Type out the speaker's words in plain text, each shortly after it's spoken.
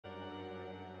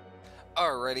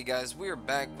Alrighty guys, we are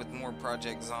back with more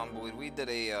Project Zomboid. We did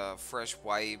a fresh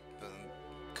wipe,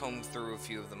 combed through a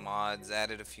few of the mods,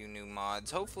 added a few new mods.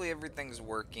 Hopefully everything's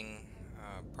working.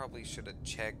 Probably should have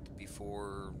checked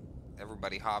before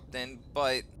everybody hopped in,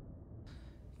 but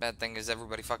bad thing is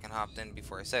everybody fucking hopped in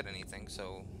before I said anything,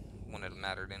 so wouldn't have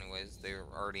mattered anyways. They're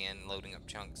already in loading up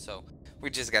chunks, so we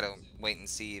just gotta wait and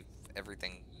see if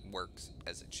everything works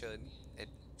as it should. It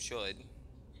should,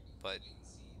 but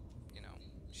you know,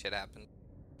 shit happens.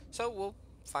 So we'll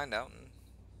find out and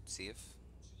see if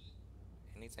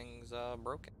anything's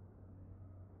broken.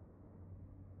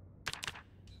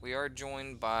 We are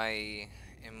joined by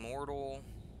Immortal,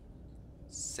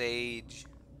 Sage,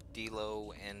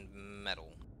 Delo, and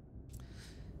Metal.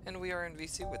 And we are in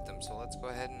VC with them, so let's go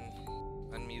ahead and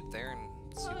unmute there and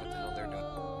see what the hell they're doing.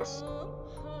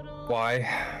 Why?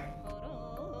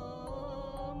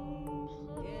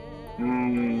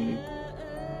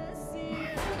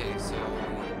 Okay, so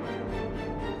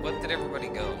what did everybody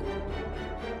go?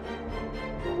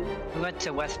 We went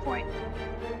to West Point.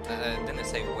 Didn't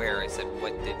say where, I said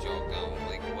what did y'all go?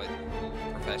 Like what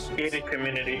professions? Gated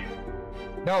community.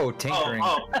 No, tinkering.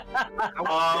 No!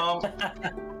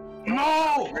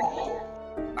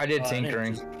 I did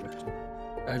tinkering.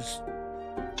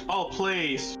 Oh,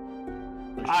 please.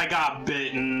 I got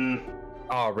bitten.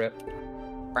 Oh, rip.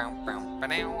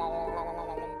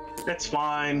 It's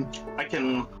fine. I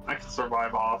can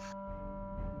survive off.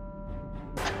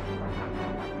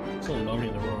 So lonely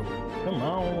in the room. Come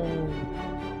on.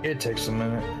 It takes a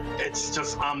minute. It's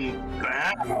just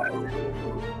bad.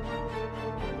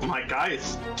 My guy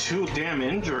is too damn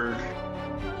injured.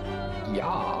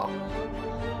 Yeah.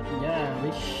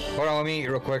 Yeah, Hold on, let me eat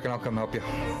real quick and I'll come help you.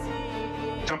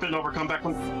 Jumping over, come back.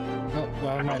 no,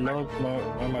 while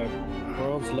my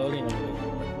world's loading.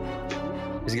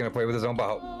 Is he gonna play with his own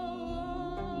bow?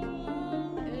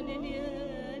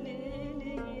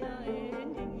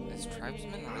 Is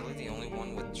Tribesman really the only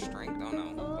one with strength? Oh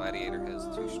no, Gladiator has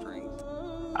 2 strength.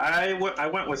 I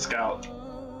went with Scout.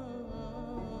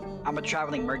 I'm a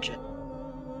traveling merchant.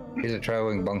 He's a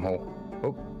traveling bunghole.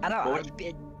 Oh, I know. What?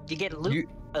 You get loot.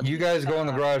 you guys go in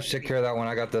the garage, take care of that one.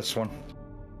 I got this one.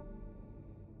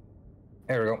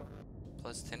 There we go.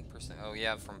 Plus 10%. Oh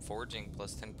yeah, from forging,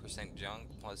 plus 10% junk,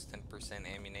 plus 10%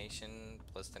 ammunition,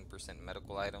 plus 10%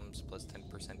 medical items, plus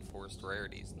 10% forest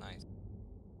rarities. Nice.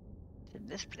 In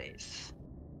this place.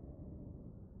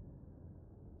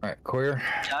 Alright, clear.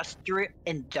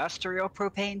 Industrial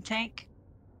propane tank.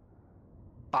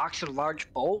 Box of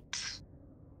large bolts.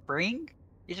 Spring.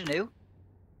 These are new.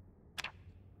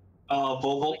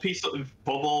 Volvo piece of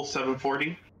Volvo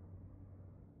 740.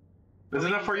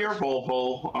 Isn't that for your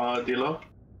Volvo, Dilo?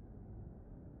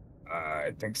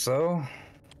 I think so.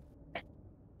 You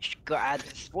should go add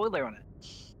the spoiler on it.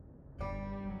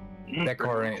 That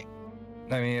car ain't.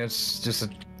 I mean, it's just a.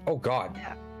 Oh god.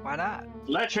 Yeah, why not?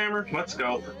 Sledgehammer, let's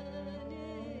go.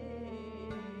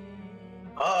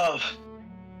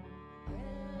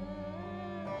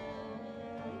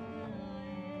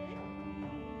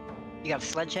 You got a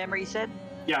sledgehammer, you said?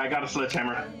 Yeah, I got a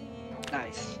sledgehammer.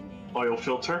 Nice. Oil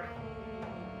filter.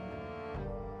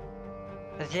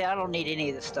 Yeah, I don't need any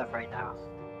of this stuff right now.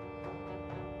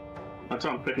 That's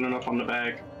why I'm picking it up on the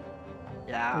bag.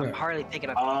 Yeah, I'm hardly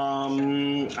picking up. I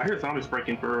hear zombies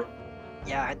breaking through.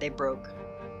 Yeah, they broke.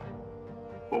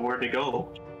 Well, where'd they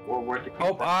go? Or where'd they go?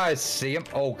 Oh, I see him.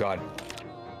 Oh god.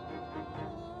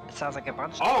 It sounds like a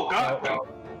bunch. Oh, God!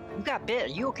 You got bit. Are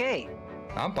you okay?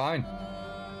 I'm fine.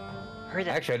 Heard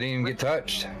that. Actually, I didn't even get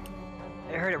touched.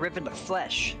 I heard it rip into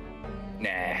flesh.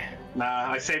 Nah.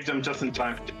 Nah, I saved him just in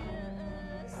time.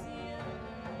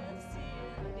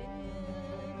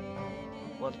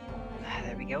 Well,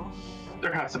 there we go.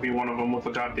 There has to be one of them with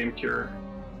a goddamn cure.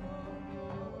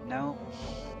 No.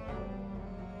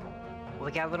 Well,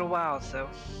 we got a little while, so.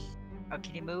 Oh,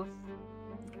 can you move?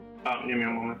 Give me a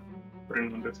moment. Put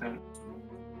him in this hand.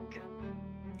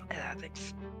 Yeah,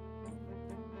 thanks.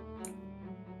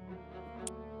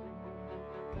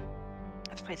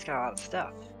 This place got a lot of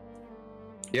stuff.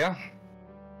 Yeah.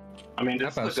 I mean,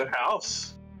 this is a good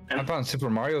house. I found Super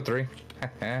Mario 3.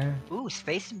 Ooh,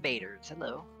 Space Invaders.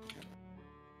 Hello.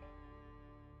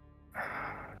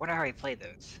 Wonder how he played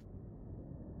those.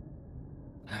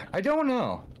 I don't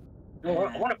know. Well,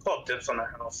 I want to call dibs on the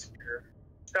house here.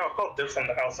 Yeah, I'll call dibs on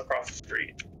the house across the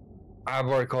street. I've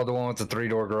already called the one with the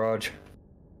 3-door garage.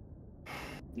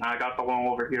 Nah, I got the one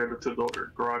over here, the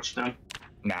 2-door garage then.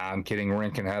 Nah, I'm kidding.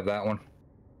 Ren can have that one.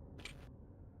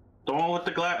 The one with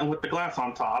the glass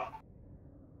on top.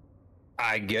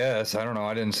 I guess. I don't know.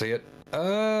 I didn't see it.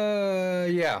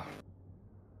 Yeah.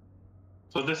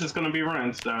 So this is gonna be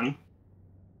Ren's then.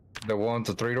 The one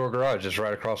with the 3-door garage is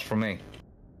right across from me.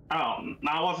 Oh,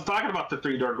 no, I wasn't talking about the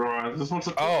 3-door garage. This one's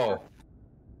a 2-door. Oh.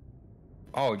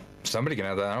 Oh, somebody can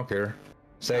have that. I don't care.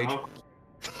 Sage.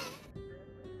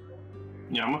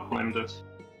 Yeah, I'm gonna claim this.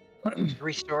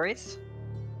 3 stories?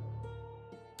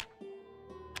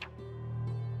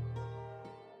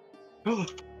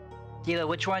 Dila,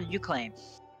 which one did you claim?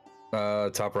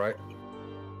 Top right.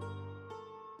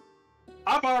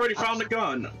 I've already found the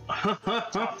gun.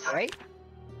 Right?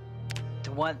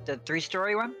 The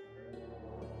 3-story one?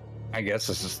 I guess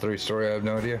this is 3-story. I have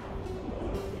no idea.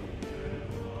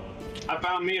 I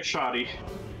found me a shotty.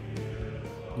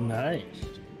 Nice.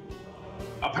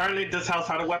 Apparently, this house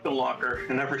had a weapon locker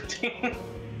and everything.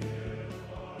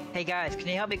 Hey guys, can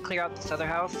you help me clear out this other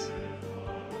house?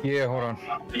 Yeah, hold on.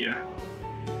 Yeah.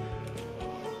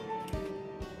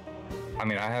 I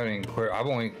mean, I haven't even clear.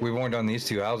 We've only done these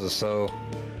 2 houses, so.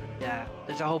 Yeah,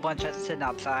 there's a whole bunch that's sitting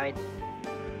outside.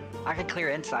 I can clear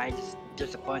inside, just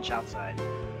there's a bunch outside.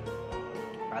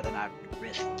 Rather than not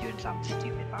risk doing something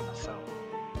stupid by myself.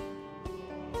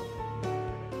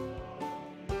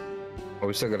 Oh,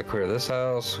 we still gotta clear this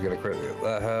house. We gotta clear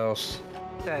that house.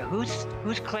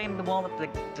 Who's claimed the one with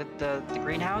the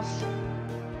greenhouse?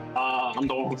 I'm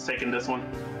the one who's taking this one.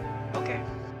 Okay.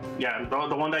 Yeah,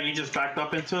 the one that you just backed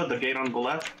up into, the gate on the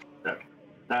left.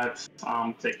 That's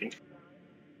taking.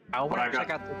 I What I want to got?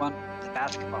 check out the one, the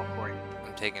basketball court.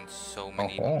 I'm taking so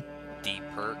many Oh, D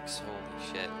perks. Holy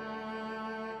shit.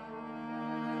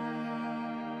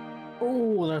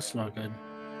 Oh, that's not good.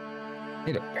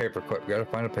 need a paper clip. Gotta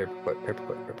find a paper clip. Paper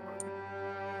clip.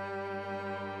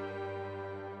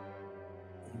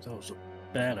 That was a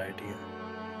bad idea.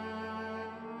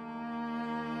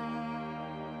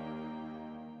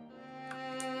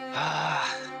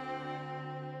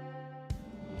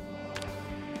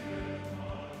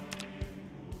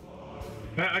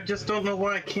 I just don't know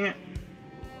why I can't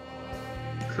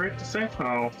create the safe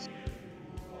house.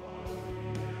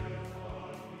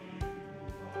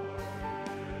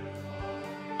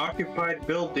 Occupied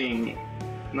building,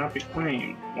 not be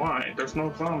claimed. Why? There's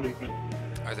no zombie.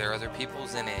 Are there other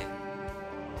peoples in it?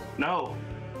 No.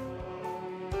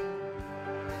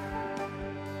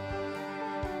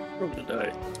 We're gonna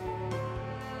die.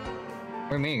 What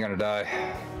do you mean you're gonna die?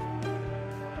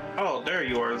 Oh, there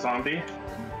you are, zombie.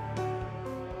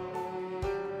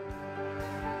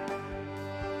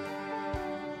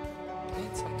 I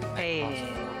need something that Hey. costs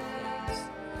 4 points.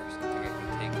 Or something I can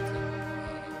take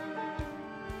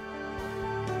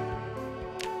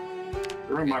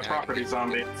to. Ruin my Okay, now I can property, get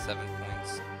zombie. 7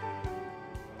 points.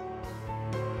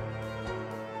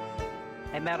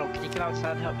 Hey Metal, can you come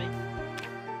outside and help me?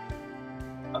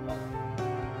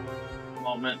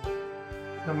 Moment.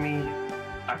 Let me.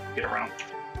 I can get around.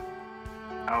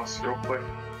 House real quick.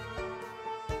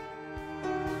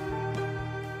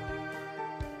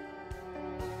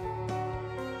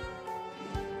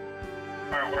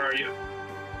 Alright, where are you?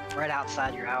 Right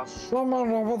outside your house.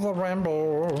 Someone over the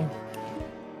rainbow.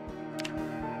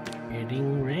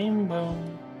 Hitting rainbow.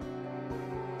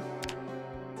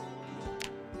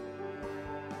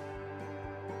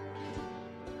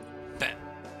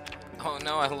 Oh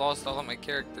no, I lost all of my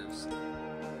characters.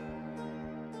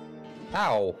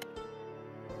 Ow.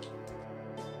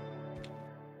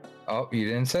 Oh, you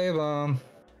didn't save them.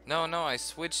 No, I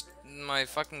switched my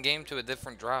fucking game to a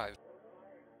different drive.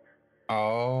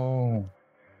 Oh.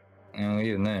 Well,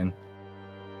 even then.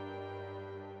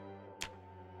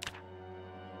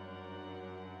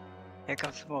 Here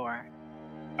comes some more.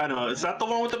 I know. Is that the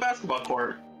one with the basketball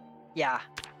court? Yeah.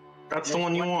 That's the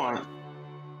one you want.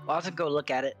 Well, I'll just go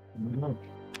look at it.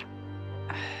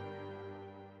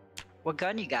 What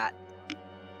gun you got?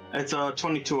 It's a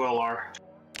 22 LR.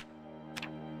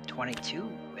 22?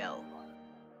 Well.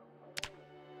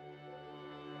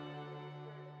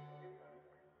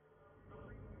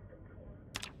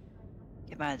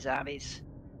 Come on, zombies.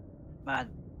 Come on.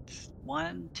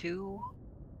 1, 2.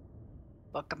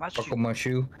 Buckle my shoe. Buckle my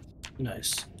shoe.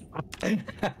 Nice.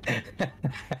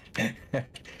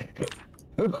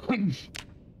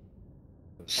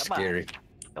 Scary.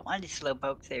 Come on, you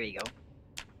slowpokes. There you go.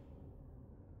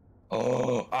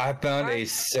 Oh, I found a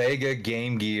Sega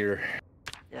Game Gear.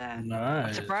 Yeah. I'm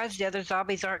Nice. surprised the other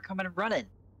zombies aren't coming running.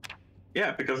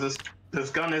 Yeah, because this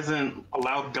gun isn't a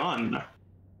loud gun.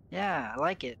 Yeah, I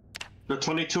like it. The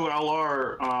 22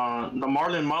 LR, the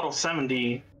Marlin Model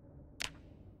 70,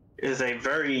 is a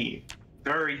very,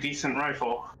 very decent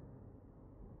rifle.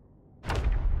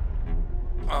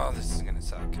 Oh, this is gonna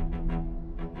suck.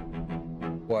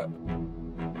 What?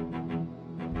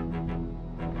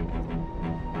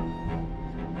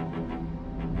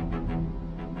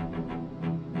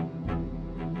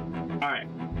 Alright.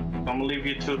 I'm gonna leave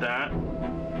you to that.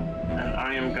 And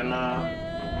I am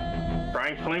gonna try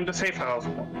and claim the safe house.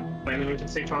 Claim the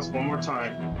safe house one more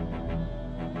time.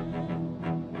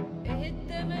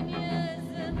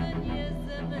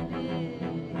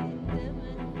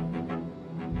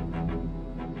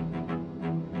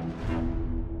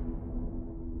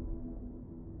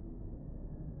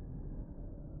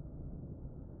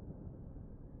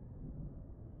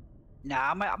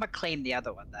 Nah, I'm gonna claim the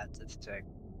other one.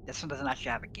 This one doesn't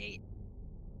actually have a gate.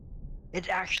 It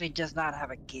actually does not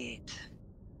have a gate.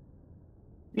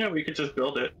 Yeah, we could just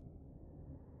build it.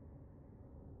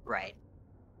 Right.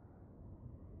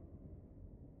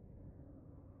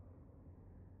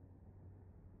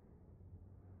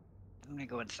 I'm gonna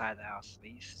go inside the house at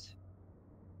least.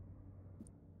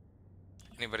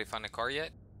 Anybody find a car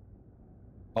yet?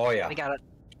 Oh yeah. We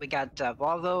got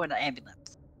Volvo and an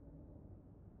ambulance.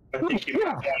 I think you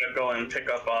might want to go and pick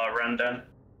up Rendon.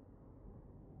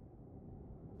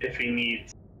 If he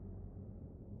needs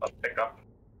a pickup.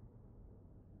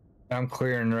 I'm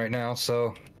clearing right now,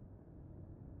 so.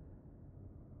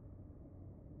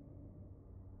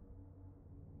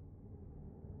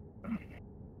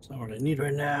 That's not what I need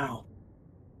right now.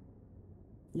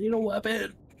 Need a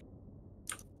weapon.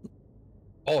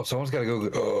 Oh, someone's got to go.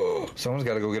 Oh, someone's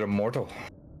got to go get a mortal.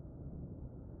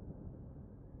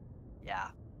 Yeah.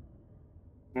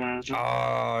 Mm-hmm.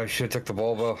 Oh, I should have took the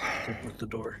Volvo. At the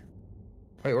door.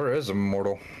 Wait, where is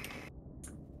Immortal?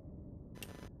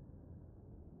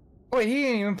 Wait, he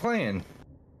ain't even playing.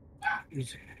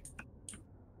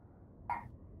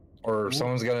 Or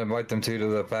someone's got to invite them to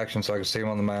the faction so I can see him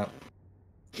on the map.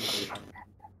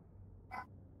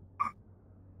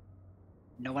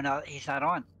 No one else. He's not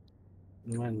on.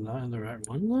 Am I not in the right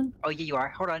one then? Oh, yeah, you are.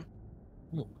 Hold on.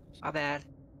 Oh. My bad.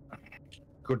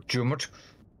 Good too much.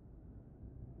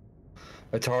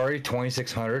 Atari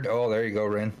 2600. Oh, there you go,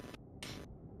 Ren.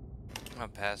 I'll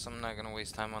pass. I'm not gonna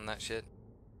waste time on that shit.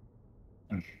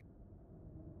 I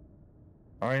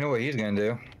already know what he's gonna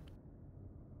do.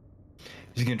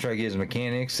 He's gonna try to get his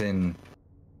mechanics and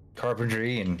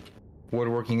carpentry and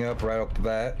woodworking up right off the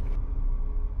bat.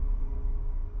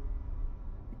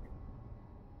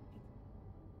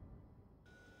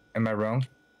 Am I wrong?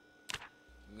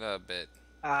 A bit.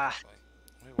 Uh,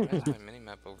 Wait, why is my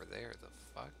mini-map over there? The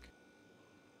fuck?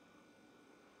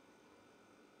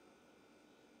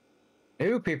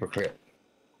 New paperclip.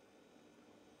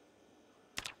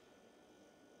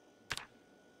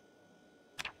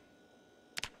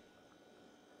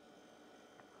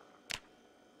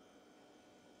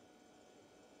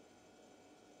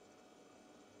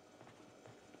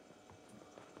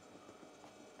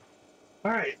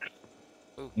 All right.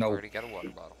 Ooh, No. already got a water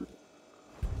bottle.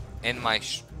 And my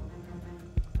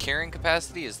carrying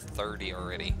capacity is 30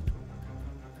 already.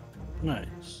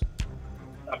 Nice.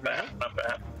 Not bad. Not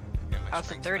bad. Yeah, my How's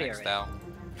the strength's 30 maxed already? out.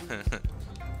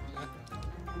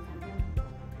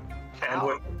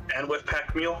 And with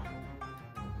pack mule.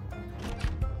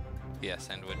 Yes,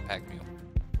 and with pack mule.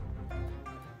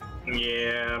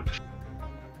 Yeah.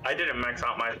 I didn't max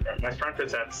out my strength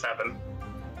is at 7,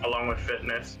 along with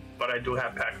fitness, but I do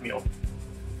have pack mule.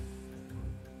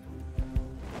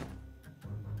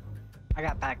 I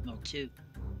got pack mode too.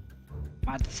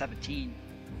 Mine's at 17.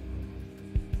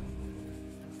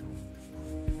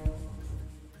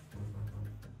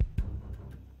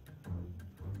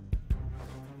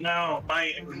 Now,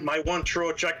 my one true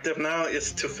objective now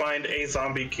is to find a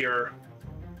zombie cure.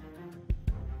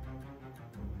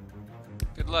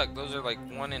 Good luck. Those are like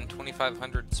 1 in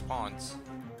 2,500 spawns.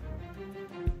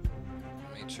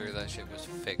 Made sure that shit was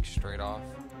fixed straight off.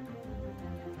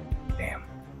 Damn.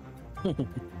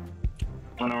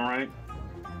 All right.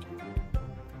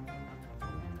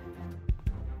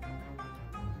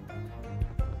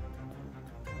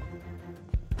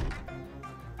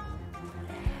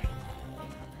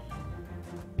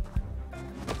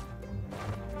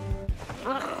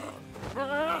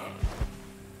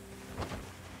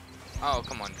 Oh,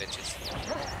 come on, bitches.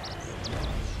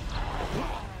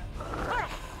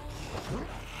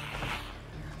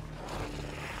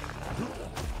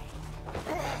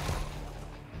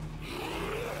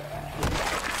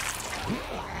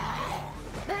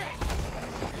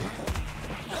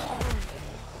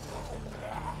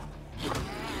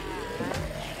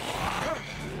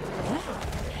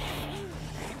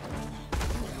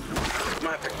 I'm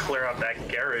gonna have to clear out that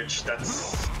garage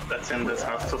that's in this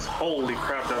house. 'Cause holy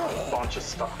crap, there's a bunch of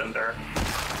stuff in there.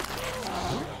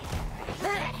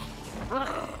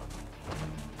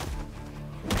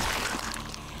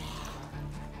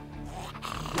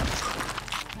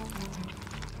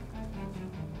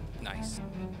 Nice.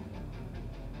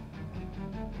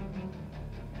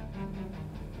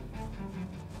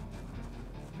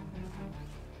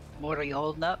 Mortal, you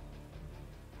holding up?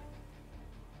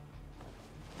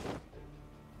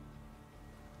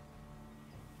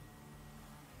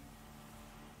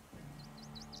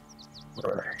 Oh,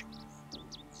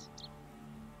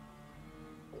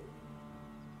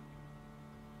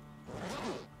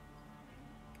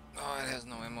 it has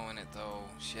no ammo in it though.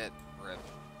 Shit, rip.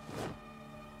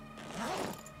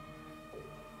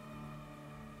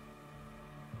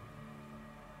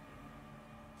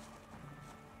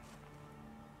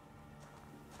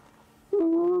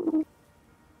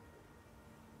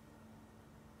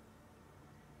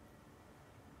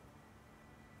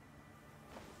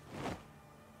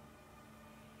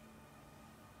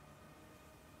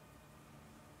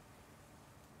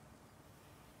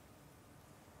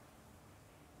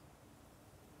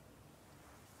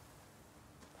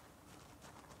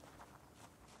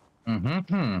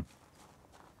 Mm-hmm.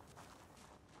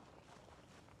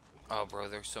 Oh, bro,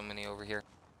 there's so many over here.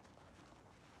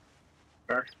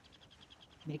 Sure.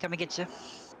 Me come and get you.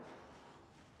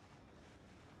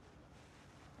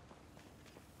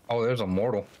 Oh, there's a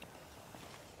mortal.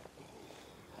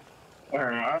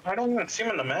 I don't even see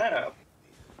him in the map.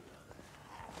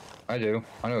 I do.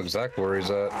 I know exactly where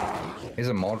he's at. He's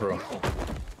in Muldrow.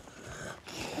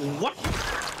 What?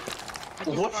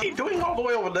 What's he doing all the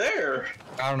way over there?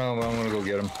 I don't know, but I'm gonna go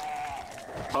get him.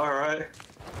 All right.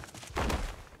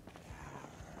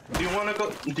 Do you want to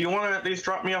go? Do you want to at least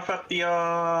drop me off at the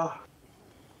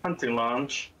hunting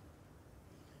lodge?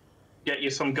 Get you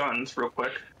some guns real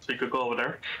quick, so you could go over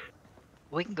there.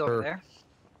 We can go Sure. over there.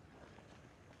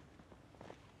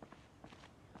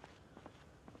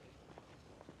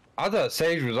 I thought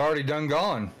Sage was already done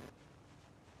gone.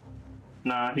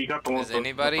 Nah, he got the one. Is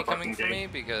anybody coming for me?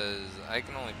 Because I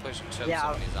can only push and shove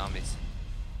Yeah, so many zombies.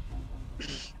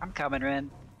 I'm coming,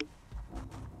 Ren.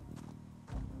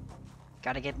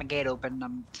 Gotta get my gate open.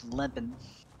 I'm limping.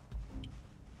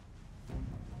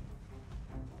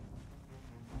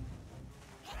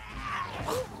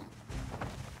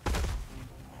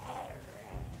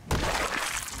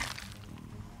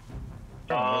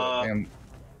 Damn.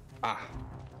 Ah.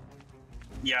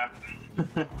 Yeah.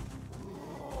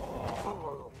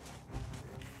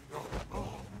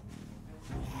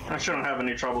 I shouldn't have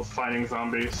any trouble finding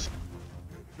zombies.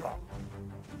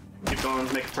 Keep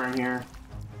going, make a turn here.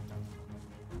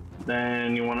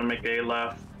 Then you want to make a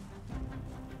left.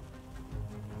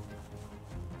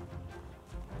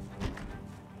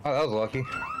 Oh, that was lucky.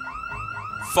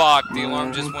 Fuck, the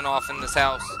alarm just went off in this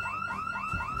house.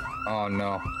 Oh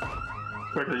no.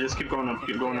 Quickly, just keep going up,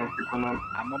 keep going up, keep going up.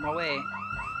 I'm on my way.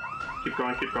 Keep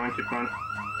going, keep going, keep going.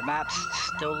 The map's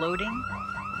still loading.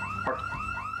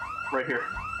 Right here.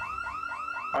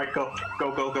 Alright, go.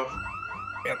 Go, go, go.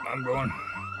 Yep, I'm going.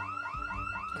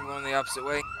 I'm going the opposite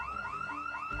way.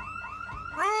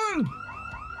 Run!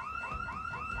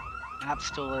 Map's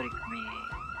still loading for me.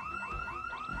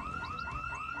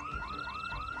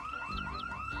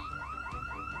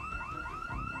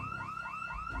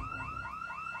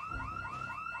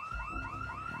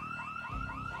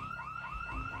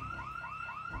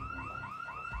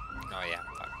 Oh yeah,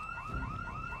 fuck.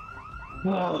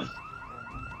 Oh.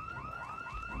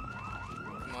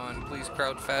 Come on, please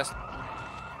crowd fast.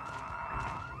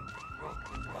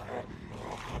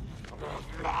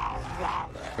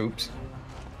 Oops.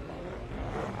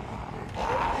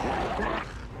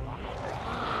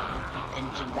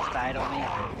 Engine died on me.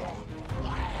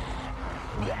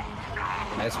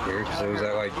 That's weird, because it was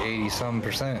at like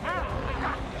 80-some%.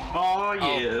 Oh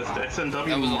yes, the SNW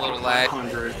That was a little Mark lag.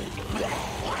 500.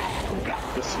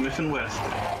 The Smith & West.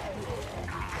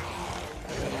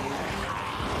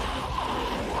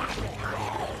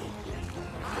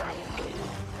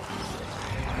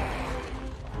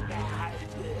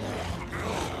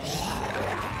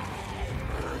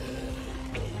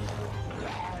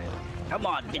 Come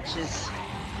on, bitches.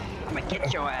 I'm gonna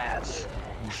get your ass.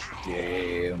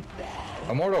 Damn.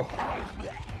 Immortal.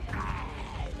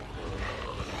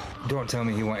 Don't tell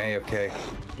me he went AFK.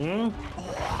 Hmm?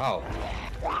 Oh.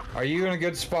 Are you in a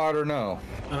good spot or no?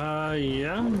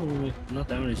 Yeah. Not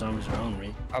that many zombies around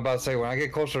me. I'm about to say, when I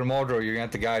get closer to Muldrow, you're gonna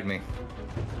have to guide me.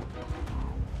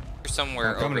 You're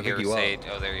somewhere I'm coming over to pick here, you up. Sage.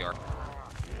 Oh, there you are.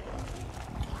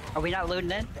 Are we not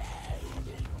loading in?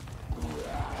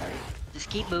 Just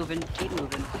keep moving, keep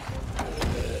moving.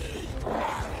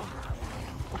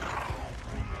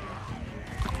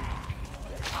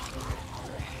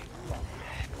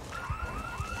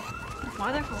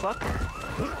 Motherfucker.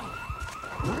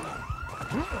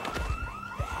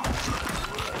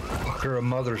 Fucker of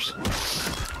mothers.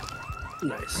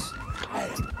 Nice.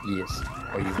 Yes.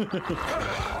 Oh, you.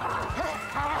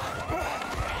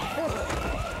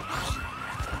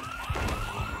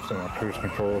 cruise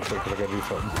control real quick because I gotta do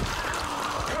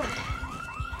something.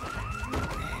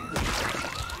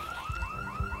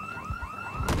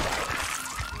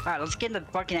 Alright, let's get in the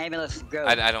fucking ambulance and go.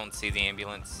 I don't see the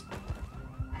ambulance.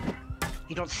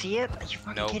 You don't see it? Are you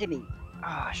fucking Nope. kidding me?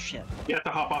 Ah, shit. You have to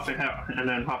hop off and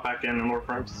then hop back in order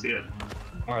for him to see it.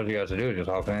 All you guys to do is just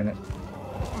hop in it.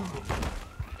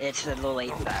 It's a little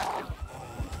late for that.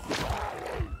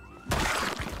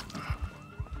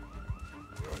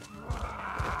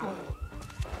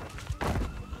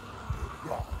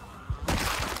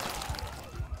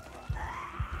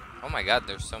 Oh my god,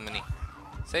 there's so many.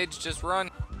 Sage, just run.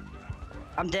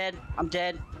 I'm dead. I'm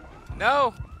dead.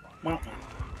 No!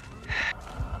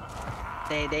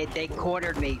 They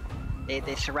cornered me. They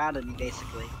surrounded me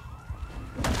basically.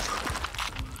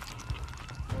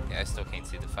 Yeah, I still can't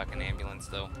see the fucking ambulance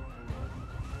though.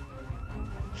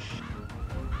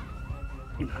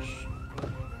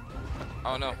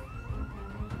 Oh no.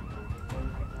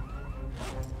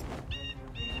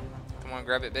 Come on,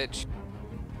 grab it, bitch.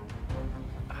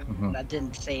 Mhm. That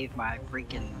didn't save my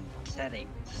freaking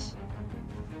settings.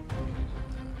 Oh,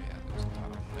 yeah, there's a lot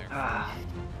of them there. Ah,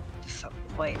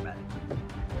 disappointment.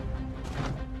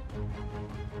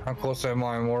 How close am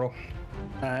I, Immortal?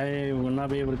 I will not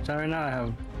be able to tell right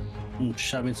now. I'm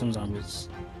shoving some zombies.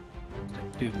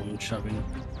 Dude, I'm shoving.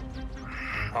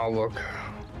 I'll look.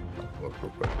 Look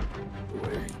real quick.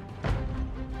 Wait.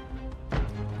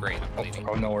 Great, I'm bleeding.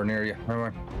 I'm nowhere near you.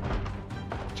 Never mind.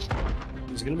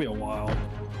 It's gonna be a while.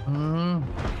 Well,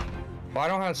 I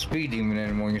don't have speed demon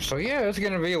anymore, so yeah, it's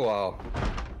gonna be a while.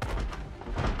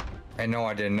 And no,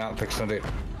 I did not fix the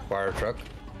fire truck.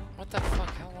 What the fuck?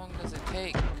 How long does it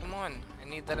take? Come on, I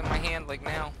need that in my hand like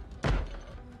now.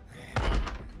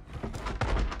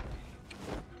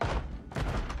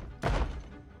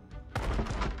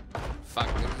 Fuck,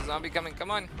 there's a zombie coming,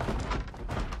 come on.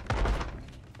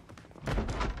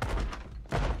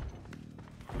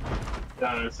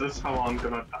 Yeah, is this how I'm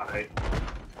gonna die?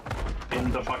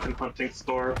 In the fucking hunting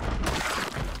store?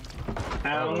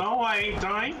 Hell no, I ain't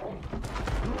dying.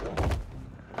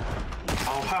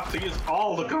 I'll have to use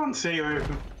all the guns here,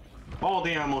 all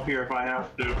the ammo here if I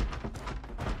have to.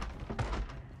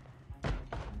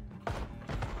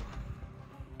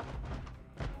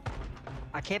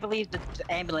 I can't believe the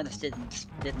ambulance didn't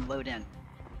load in.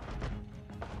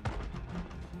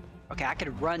 Okay, I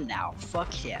can run now.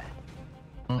 Fuck yeah.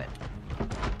 But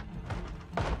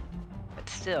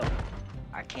still,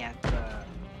 I can't.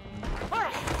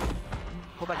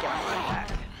 Hope I get my money back.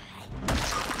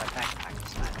 My backpack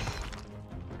is nice.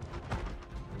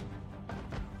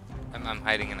 I'm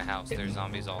hiding in a house. There's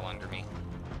zombies all under me.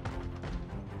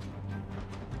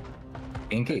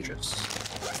 In cages.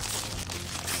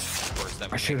 Of course, that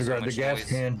I would should make have so grabbed the much gas noise.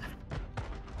 can.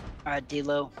 Alright,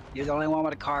 D-Lo, you're the only one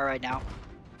with a car right now.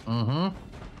 Mm-hmm.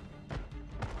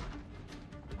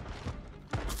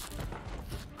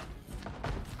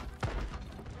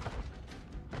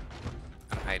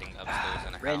 I'm hiding upstairs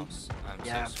in a Ren- house. I'm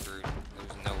yeah. so screwed.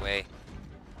 There's no way.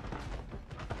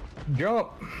 Jump.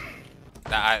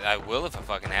 I will if I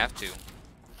fucking have to.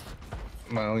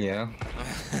 Well, yeah.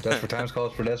 Desperate times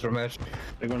calls for desperate measures.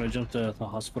 They're gonna jump to the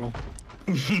hospital.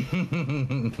 I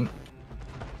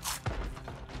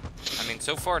mean,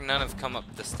 so far none have come up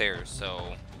the stairs,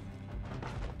 so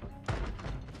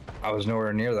I was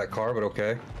nowhere near that car, but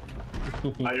okay.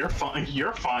 You're fine.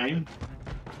 You're fine.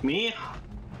 Me,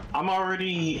 I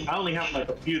only have like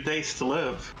a few days to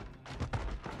live.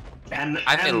 And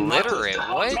I'm and not just illiterate.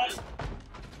 that, What?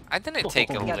 I didn't take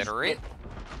Yes. illiterate.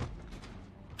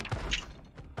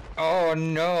 Oh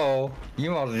no!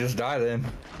 You might as well just die then.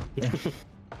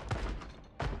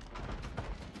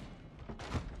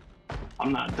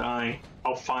 I'm not dying.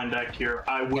 I'll find that cure.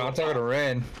 I will. No, I'm talking to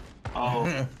Ren.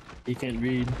 Oh. He can't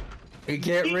read. He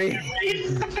can't read.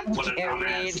 What a Can't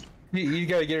dumbass. read. You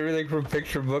gotta get everything from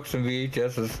picture books and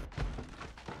VHSs.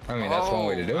 I mean, that's one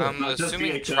way to do it. I'm Not just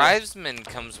assuming VHS. Tribesman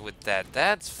comes with that.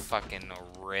 That's fucking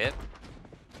a rip.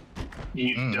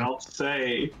 You don't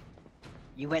say.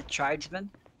 You went tribesman?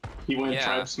 He went Yeah.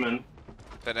 tribesman.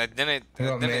 But I didn't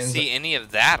Yeah, man. see any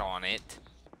of that on it.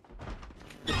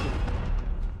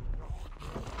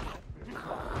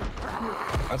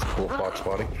 That's a cool fox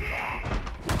body.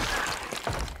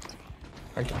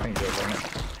 I can paint those on it.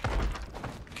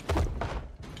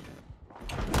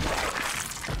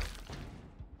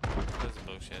 That's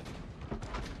bullshit.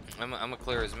 I'm gonna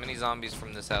clear as many zombies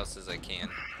from this house as I can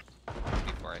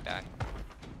before I die.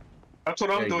 That's what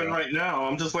There I'm you doing go. right now.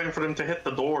 I'm just waiting for them to hit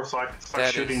the door so I can start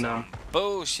That shooting is them.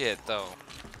 bullshit, though.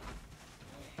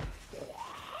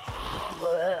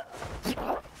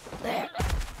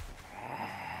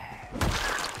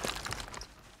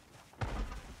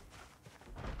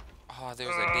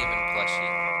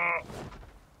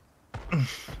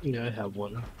 Yeah, I have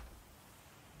one. I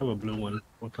have a blue one.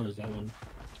 What color is that one?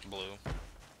 Blue.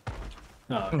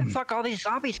 Oh, Where the fuck all these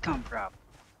zombies come from?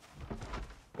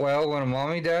 Well, when a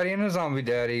mommy daddy and a zombie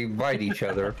daddy bite each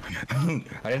other, I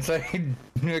didn't say. I'm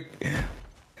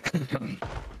gonna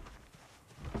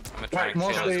try and kill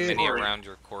as Mostly- many around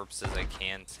your corpse as I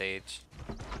can, Sage.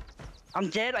 I'm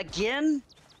dead again?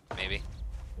 Maybe.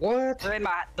 What?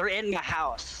 They're in my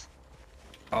house.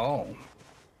 Oh,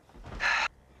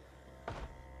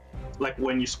 Like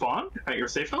when you spawn at your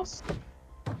safe house?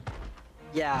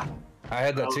 Yeah. I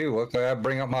had that too. Look, I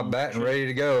bring up my bat and ready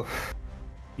to go.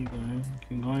 keep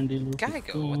going, dude.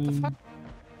 Geigo, what the fuck?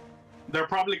 They're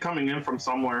probably coming in from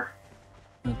somewhere.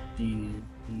 At the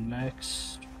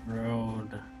next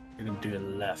road, you're gonna do a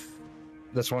left.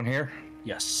 This one here.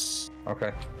 Yes.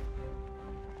 Okay.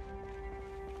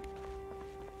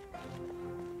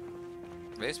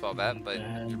 Baseball bat, but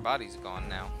your body's gone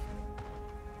now.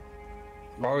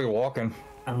 Probably walking.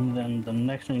 And then the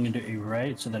next one you do a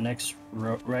right. So the next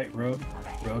road to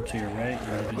your right.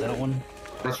 You're gonna do that one.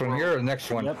 This one here or the next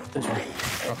one? Yep, this one.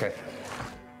 Okay.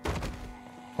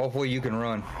 Hopefully you can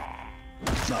run.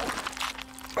 No.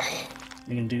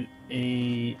 You can do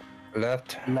a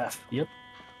Left. left. Yep.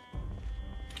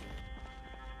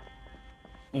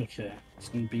 Okay. It's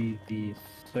gonna be the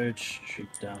third street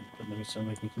down. But let me start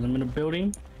making. I'm in a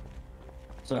building.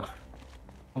 So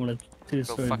I'm gonna do this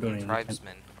Go third fucking building.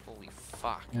 tribesman. Holy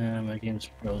fuck. Yeah, my game's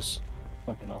froze.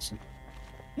 Fucking awesome.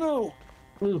 No!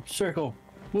 Move, circle.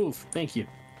 Move. Thank you.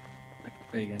 I can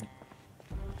play again.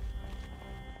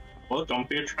 Well, don't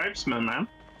be a tribesman, man.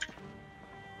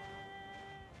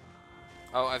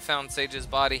 Oh, I found Sage's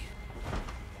body.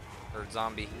 Or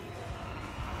zombie.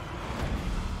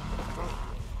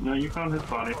 No, you found his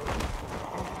body.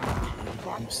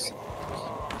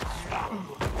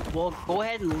 Well, go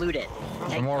ahead and loot it.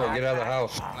 Take Tomorrow, the get out of the backpack.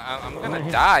 house. I'm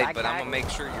gonna die, Back, but I'm back. gonna make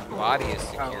sure your body is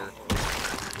secure.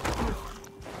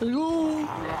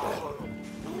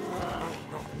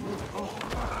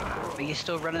 Are you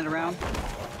still running around?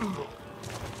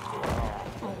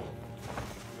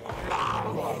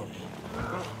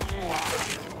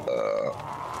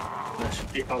 That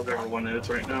should be how everyone is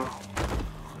right now.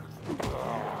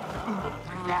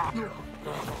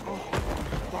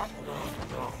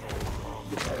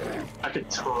 I could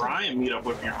try and meet up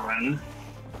with your friend.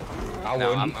 I No,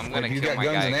 wouldn't. I'm gonna If you kill got my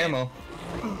guns guy and again. ammo.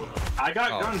 I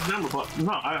got Oh. guns now, but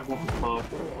no, I have one.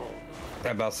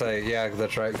 I'm about to say, yeah,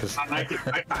 that's right. Because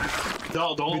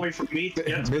The only way for me to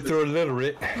get to Mr.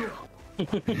 Illiterate. Man,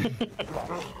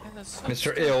 that's so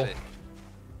Mr. Ill. stupid.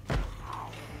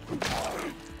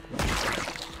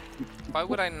 Why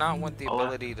would I not want the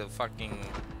ability to fucking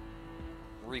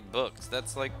read books?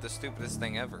 That's like the stupidest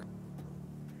thing ever.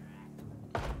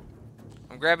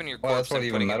 I'm grabbing your Well, corpse that's what and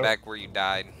even putting it matter. back where you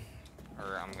died.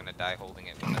 Or I'm gonna die holding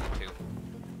it one of the two.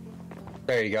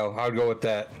 There you go. I would go with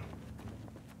that.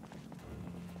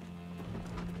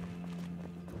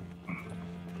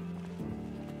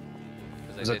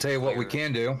 Because I did tell you what we clear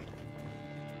can do.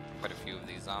 Quite a few of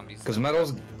these zombies. Because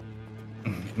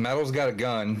Metal's got a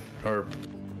gun or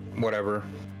whatever.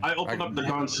 I opened up the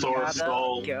gun store,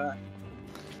 so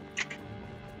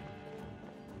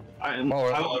I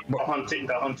love the hunting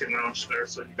lounge there,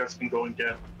 so you guys can go and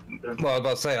get. Well, I was about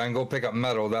to say I can go pick up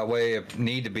Metal. That way, if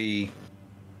need to be.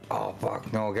 Oh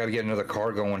fuck no! Got to get another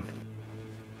car going.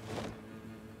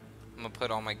 I'm gonna put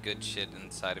all my good shit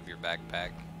inside of your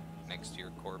backpack next to your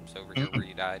corpse over here where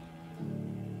you died.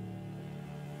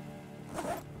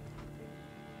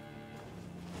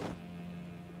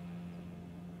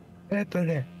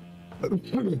 Infinite.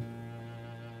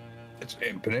 It's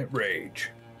infinite rage.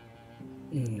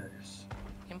 Nice.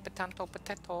 Impotanto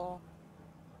potato.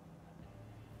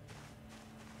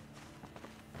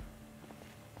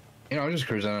 You know, I'm just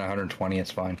cruising at 120.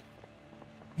 It's fine.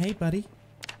 Hey, buddy.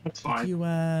 That's Did fine. you,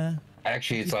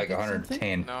 Actually, it's You like forget something?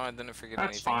 110. No, I didn't forget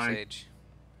That's anything, fine. Sage.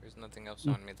 There's nothing else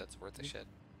on me that's worth a shit.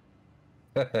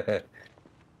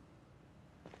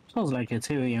 Sounds like a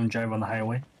 2 a.m. drive on the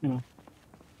highway. You know,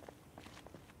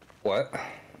 What?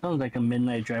 sounds like a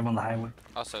midnight drive on the highway.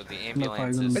 Also, the cars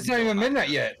ambulance in- is It's not still even midnight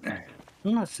yet.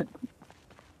 I'm not saying.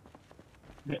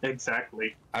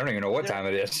 Exactly. I don't even know what time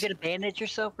it You is. gonna bandage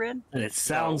yourself, Ren? And it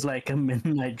sounds like a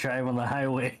midnight drive on the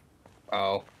highway.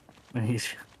 Oh, And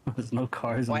there's no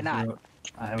cars Why on the not? road.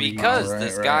 Because Right,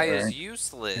 this right, guy right. is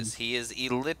useless. He is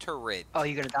illiterate. Oh,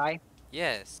 you gonna die?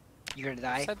 Yes. You gonna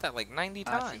I die? said that like 90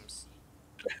 I see. times.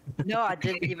 No, I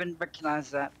didn't even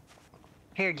recognize that.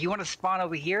 Here, do you want to spawn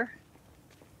over here?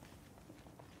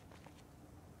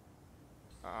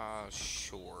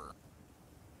 Sure.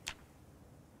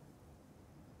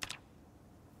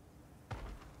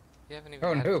 You haven't even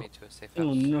Oh, added no. me to a safe house.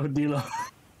 Oh no, Dilo.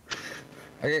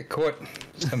 I get caught.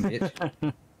 Some bitch.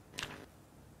 Do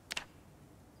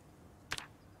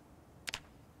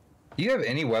you have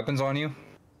any weapons on you?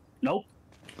 Nope.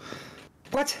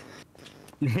 What?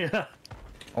 Yeah.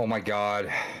 Oh my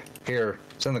god. Here,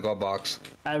 it's in the glove box.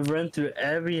 I've run through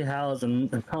every house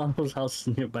and all those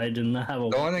houses nearby do not have a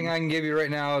The only thing I can give you right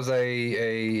now is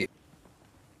a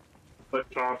Good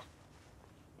job.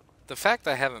 The fact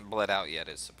I haven't bled out yet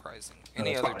is surprising.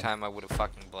 Any that's other fine. time I would have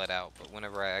fucking bled out, but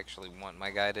whenever I actually want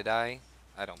my guy to die,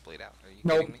 I don't bleed out. Are you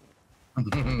Nope.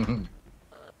 kidding me?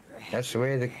 That's the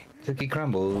way the cookie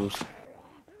crumbles.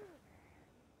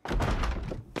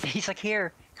 He's like,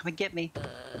 here, come and get me.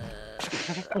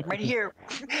 I'm right here.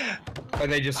 And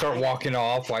they just start walking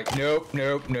off like, nope,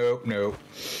 nope, nope, nope.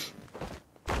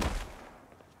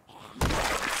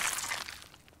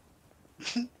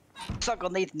 Suck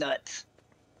on these nuts.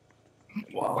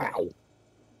 Wow.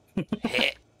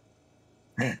 Heh.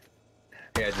 Yeah,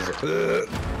 just the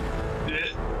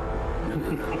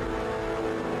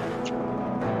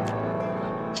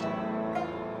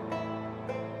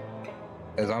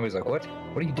zombie's like, what?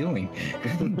 What are you doing?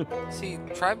 See,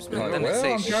 tribesmen Like, didn't well,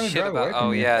 say I'm trying to shit drive away about. from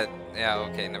Oh you. yeah,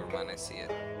 okay, never mind. I see it.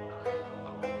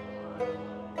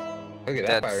 Look at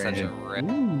that That's fire such engine. a rip.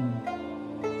 Ooh.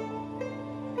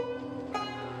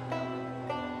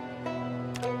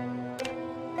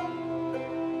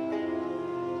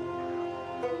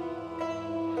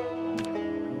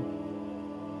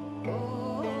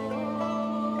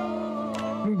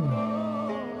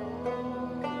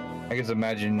 I can just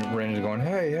imagine Ren just going,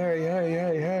 hey, hey, hey,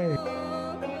 hey, hey.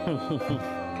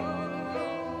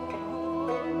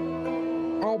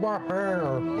 Oh, my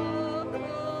hair.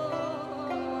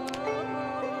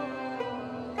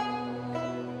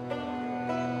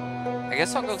 I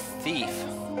guess I'll go thief.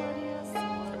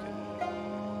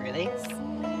 Really?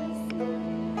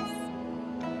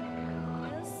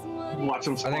 Watch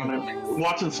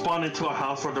him spawn into a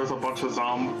house where there's a bunch of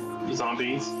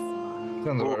zombies.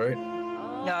 Sounds alright.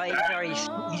 No,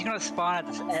 he's gonna spawn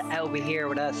over here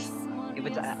with us. It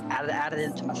was added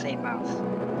into my safe house.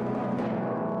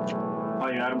 Oh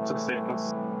yeah, I'm to safe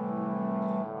house.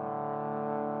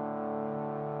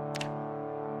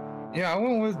 Yeah, I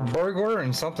went with burglar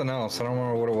and something else. I don't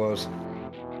remember what it was.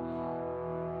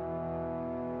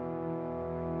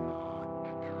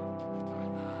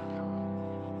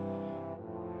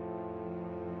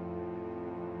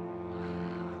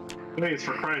 Please,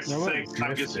 for Christ's No, sake,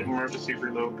 I just drifted. emergency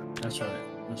reload. That's right.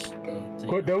 That's the thing.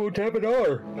 Quit double tapping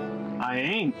R. I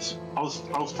ain't. I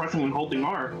was pressing and holding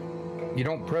R. You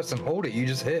don't press and hold it, you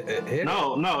just hit it.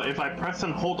 No, if I press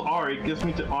and hold R, it gives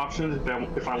me the option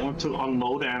if I want to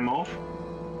unload ammo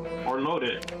or load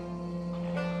it.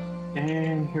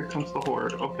 And here comes the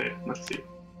horde. Okay, let's see.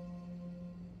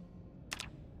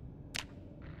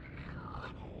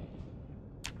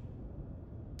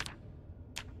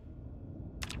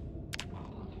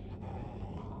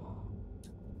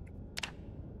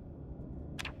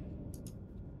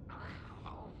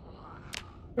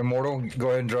 Immortal, go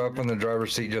ahead and drop in the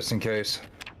driver's seat just in case.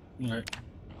 Alright.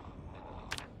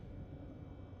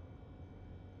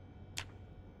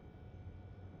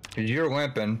 Cause you're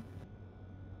limping.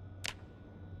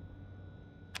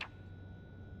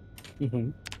 Mm-hmm.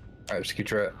 Alright, just keep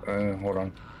track. Hold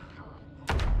on.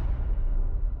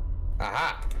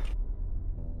 Aha!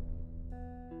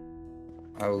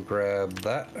 I will grab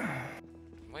that.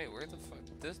 Wait, where the fuck?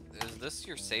 Is this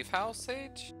your safe house,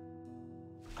 Sage?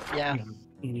 Yeah.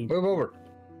 Move over.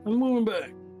 I'm moving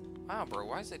back. Wow, bro,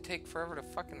 why does it take forever to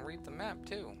fucking read the map,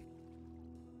 too?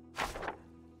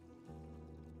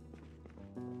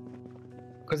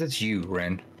 Cause it's you,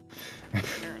 Ren.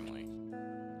 Apparently.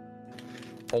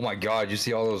 Oh my god, you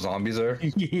see all those zombies there?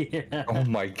 Yeah. Oh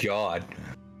my god.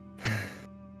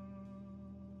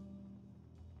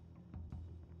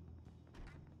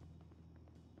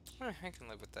 I can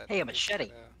live with that. Hey, a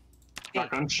machete. Hey,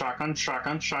 Shotgun,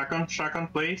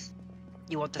 please.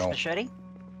 you want this No. machete?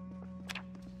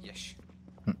 Yes.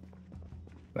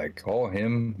 They call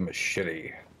him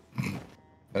Machete.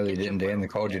 No, they didn't, Dan. They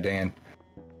called you Dan.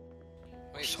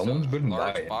 Wait, Someone's so been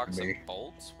large buying box me. of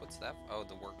bolts? What's that? Oh,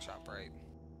 the workshop, right?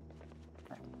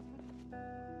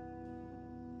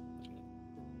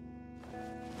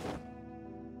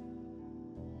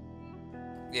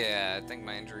 Yeah, I think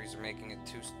my injuries are making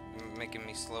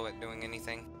me slow at doing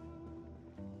anything.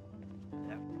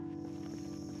 Yeah.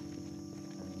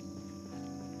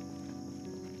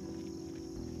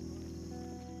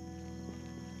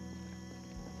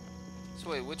 So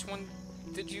wait, which one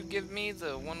did you give me?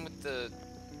 The one with the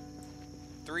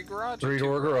 3 garage? or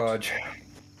 3-door 2 garage.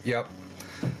 Yep.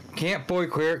 can't fully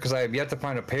clear it because I have yet to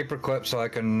find a paper clip so I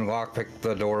can lockpick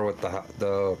the door with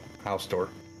the house door.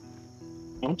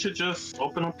 Why don't you just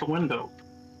open up the window?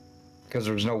 Because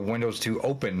there's no windows to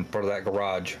open for that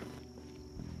garage.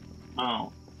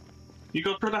 Oh. You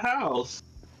go through the house.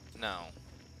 No,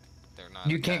 they're not.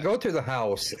 You can't go through the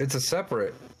house. It's a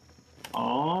separate.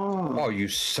 Oh. Oh, you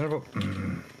son of a...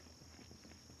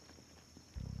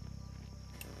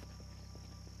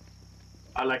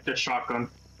 I like the shotgun.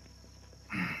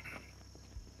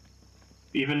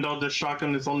 Even though the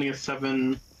shotgun is only a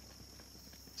 7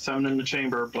 in the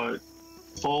chamber, but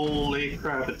holy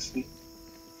crap,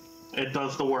 it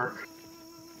does the work.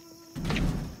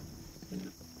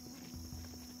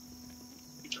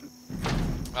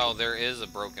 Oh, there is a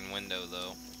broken window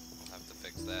though. I'll have to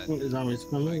fix that. Is always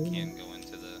I can't go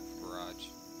into the garage.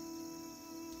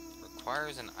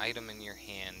 Requires an item in your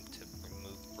hand to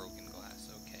remove broken glass.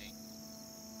 Okay.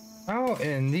 How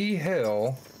in the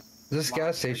hell this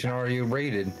gas station are you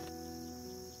rated?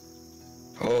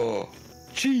 Oh,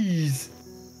 cheese!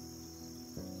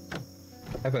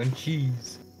 I found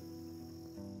cheese.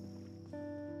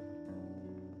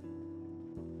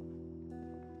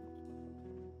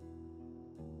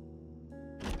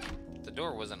 The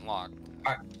door wasn't locked.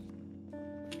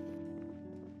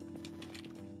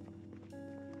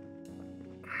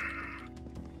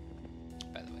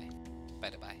 By the way, by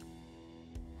the by.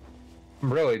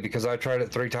 Really, because I tried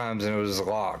it 3 times and it was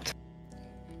locked.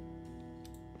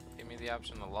 Give me the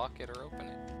option to lock it or open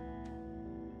it.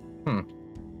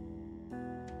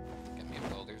 Get me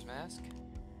a welder's mask.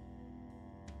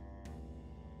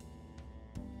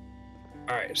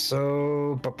 Alright,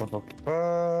 so...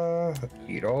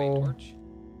 Eat all. Torch.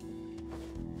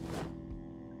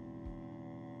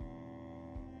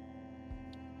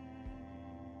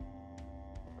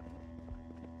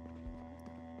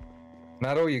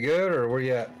 Metal, you good, or where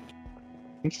you at?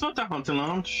 It's not the hunting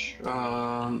lounge.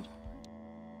 Oh,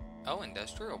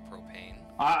 industrial propane.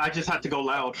 I just had to go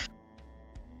loud.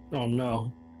 Oh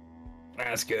no.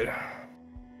 That's good.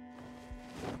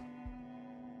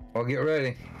 Well, get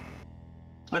ready.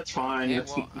 That's fine. Yeah,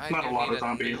 it's well, it's not a lot of need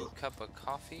zombies. a new cup of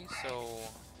coffee, so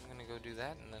I'm gonna go do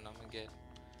that, and then I'm gonna get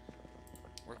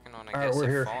working on, I Alright, guess, we're a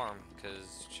here. farm,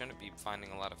 because shouldn't be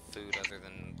finding a lot of food other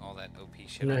than all that OP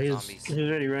shit No, on he's zombies.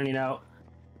 already running out.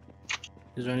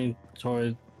 He's running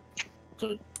toward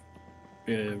the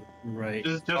right.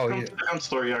 Just Oh, come yeah. to the gun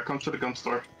store. Yeah, come to the gun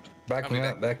store. Backing I'll be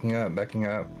up, backing up, backing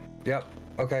up. Yep,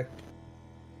 okay.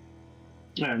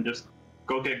 Yeah, and just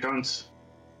go get guns.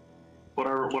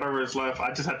 Whatever is left.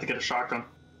 I just had to get a shotgun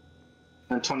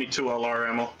and 22 LR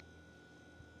ammo.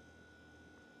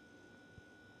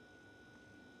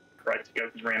 Right, you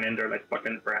guys ran in there like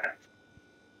fucking brats.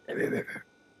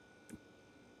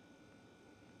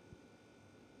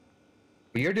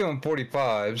 You're doing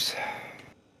 45s.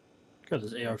 Got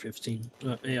his AR-15,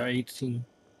 AR-18.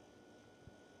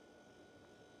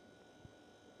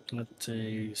 That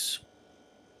takes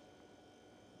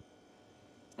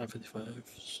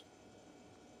 555s.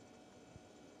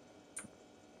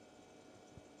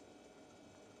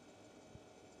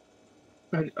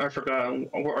 I forgot.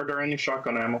 Are there any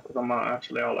shotgun ammo? Because I'm not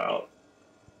actually all out.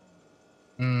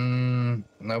 No,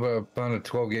 but I found a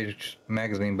 12 gauge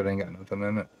magazine, but ain't got nothing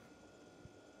in it.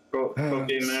 Go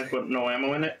game mag with no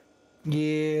ammo in it.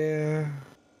 Yeah,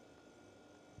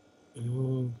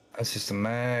 Mm, that's just a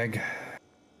mag.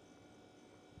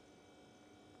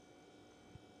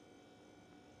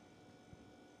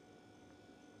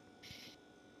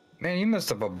 Man, you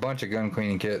messed up a bunch of gun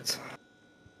cleaning kits.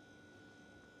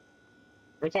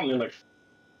 There's only like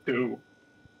 2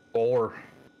 Or,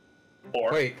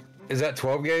 4. wait, is that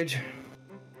 12 gauge?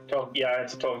 12, yeah,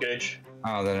 it's a 12 gauge.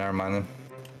 Oh, then never mind then.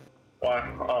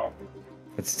 Why? Oh,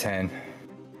 It's 10.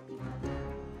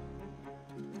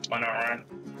 why not, Ryan?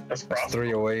 That's It's cross.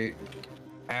 308.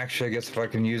 Actually, I guess if I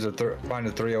can use find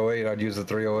a 308, I'd use the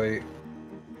 308.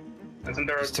 Isn't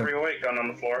there a Just 308 gun on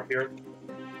the floor here?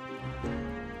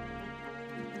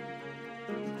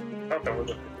 I thought there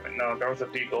was a... No, there was a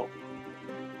deagle.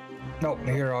 Nope,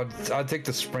 here, I'll take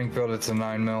the Springfield, it's a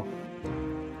 9mm.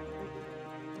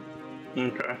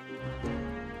 Okay.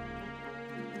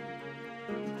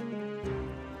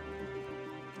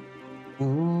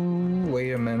 Ooh,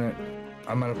 wait a minute.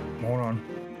 Hold on.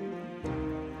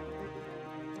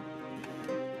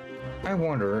 I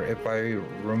wonder if I wait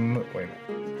a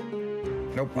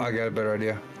minute. Nope, I got a better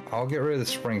idea. I'll get rid of the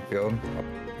Springfield.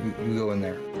 You go in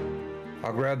there.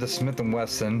 I'll grab the Smith &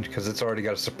 Wesson because it's already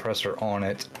got a suppressor on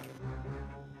it.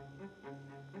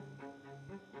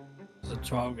 it's a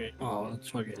 12 gauge. Oh, that's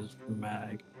 12 gauge is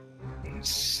mag. Let's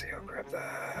see, I'll grab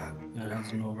that. That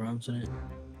has no rounds in it.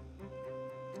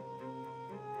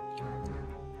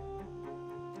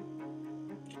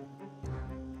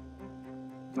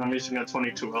 I'm using a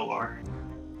 22 LR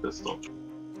pistol.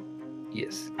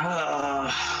 Yes.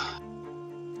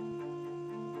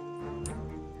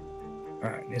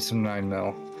 Alright, need some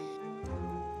 9mm.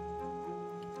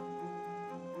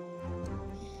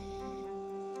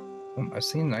 I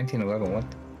seen 1911. What?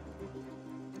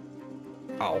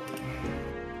 Oh.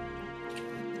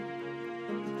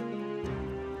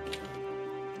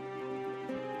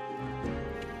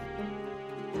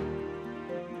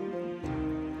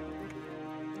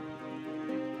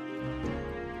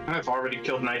 I've already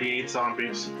killed 98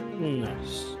 zombies.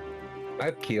 Nice.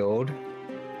 I've killed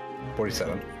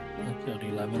 47. I killed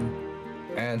 11.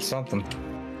 And something.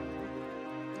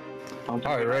 I'll do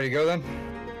Alright, that. ready to go then?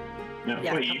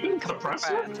 Yeah. Wait, you can suppress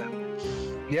it?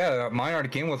 Yeah, mine already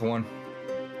came with one.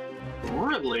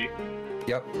 Really?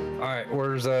 Yep. Alright,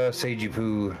 where's Seiji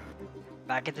Poo?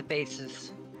 Back at the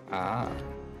bases. Ah.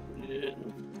 Yeah.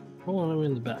 Hold on, I'm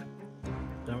in the back.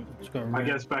 Let's go I around.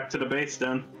 guess back to the base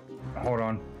then. Hold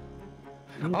on.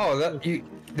 Oh,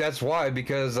 that's why,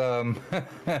 because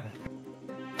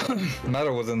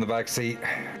Metal was in the back seat.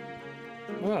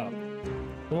 Wow.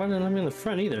 Why didn't let me in the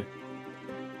front either?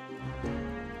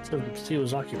 So the seat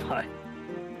was occupied.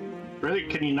 Really?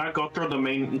 Can you not go through the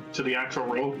main to the actual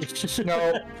road?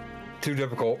 No. Too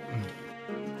difficult.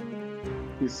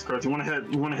 Jesus Christ, you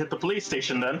wanna hit the police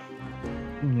station then?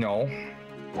 No.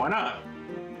 Why not?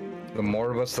 The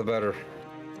more of us, the better.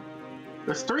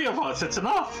 There's 3 of us, it's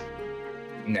enough.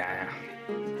 Nah.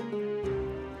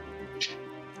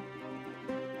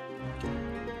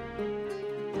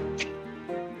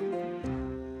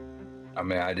 I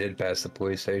mean, I did pass the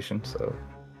police station, so.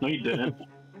 No, you didn't.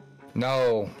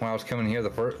 No, when I was coming here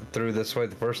through this way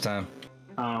the first time.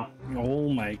 Oh. Oh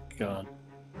my god.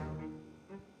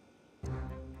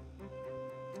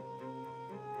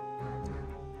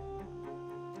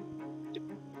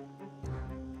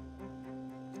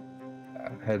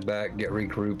 Head back, get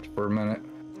regrouped for a minute.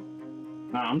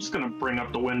 Nah, I'm just gonna bring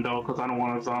up the window because I don't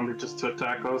want a zombie just to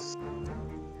attack us.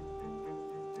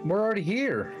 We're already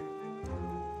here.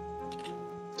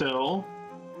 Still,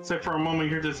 say for a moment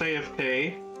you're just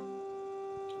AFK.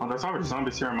 Oh, there's already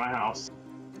zombies here in my house.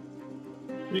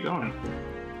 Where are you going?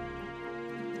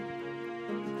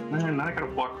 Man, now I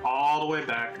gotta walk all the way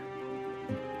back.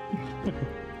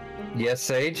 Yes,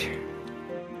 Sage?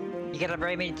 You gotta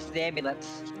bring me to the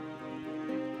ambulance.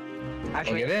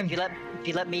 Actually, get in. if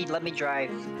you let me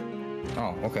drive.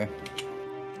 Oh, okay.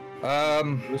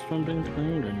 This one been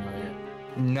cleaned or not yet?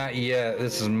 Not yet.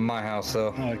 This is my house,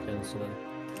 though. Oh, okay, so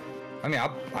I mean,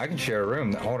 I can share a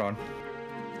room. Hold on.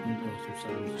 I'm going through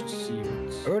settings to see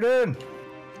what's... Odin!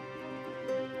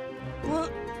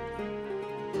 What?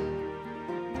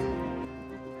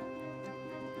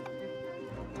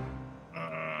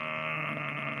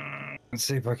 Let's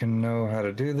see if I can know how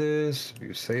to do this.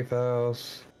 View safe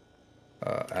house.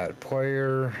 Add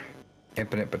player.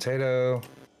 Infinite potato.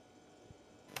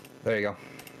 There you go.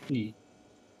 Yeah.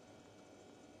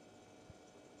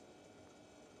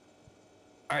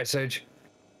 Alright, Sage.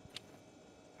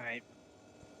 Alright.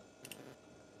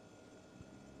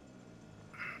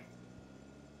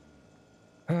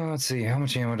 Let's see. How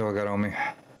much ammo do I got on me?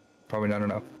 Probably not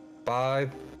enough.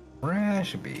 5. Where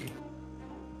should be?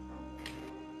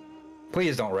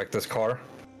 Please don't wreck this car.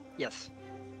 Yes.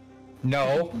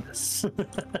 No.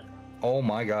 Oh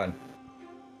my god.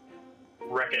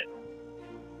 Wreck it.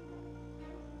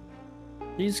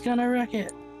 He's gonna wreck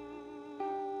it.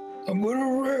 I'm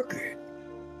gonna wreck it.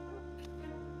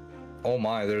 Oh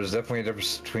my, there's definitely a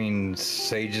difference between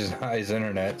Sage's and I's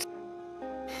internet.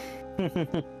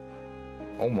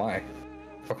 Oh my.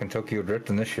 Fucking Tokyo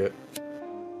drifting this shit.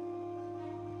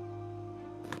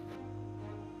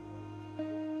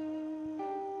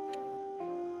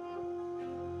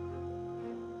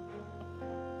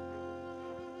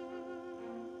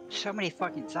 So many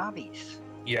fucking zombies.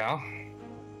 Yeah.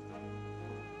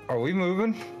 Are we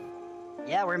moving?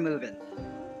 Yeah, we're moving.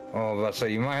 Oh, let's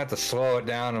say you might have to slow it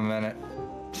down a minute,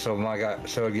 so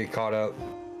it'd get caught up.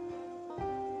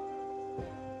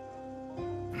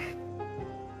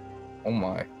 Oh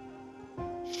my.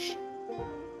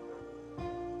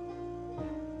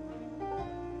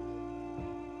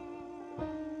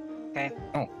 Okay.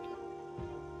 Oh.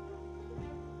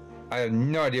 I have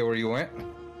no idea where you went.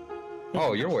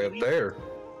 Oh, you're way up there.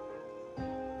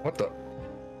 What the?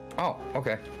 Oh,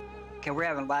 okay. Okay, we're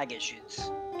having lag issues.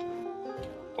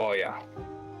 Oh yeah.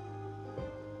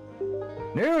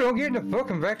 No, don't get in the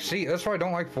fucking back seat. That's why I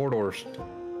don't like 4 doors.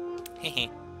 I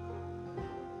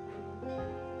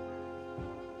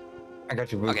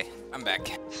got you, boo. Okay, I'm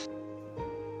back.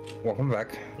 Welcome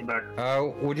back. I'm back.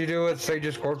 What'd you do with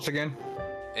Sage's corpse again?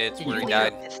 It's Did where you he clear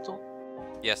died. a pistol?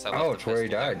 Yes, I left Oh, the it's where he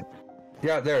pistol there. died.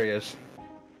 Yeah, there he is.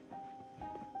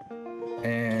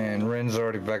 And Ren's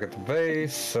already back at the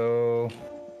base, so...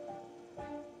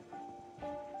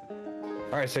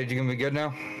 Alright, Sage, you gonna be good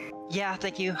now? Yeah,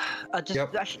 thank you. Just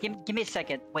Yep. actually, give me a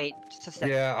second. Wait, just a second.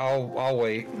 Yeah, I'll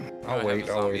wait. I'll wait.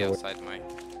 have a zombie outside my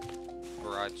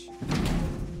garage.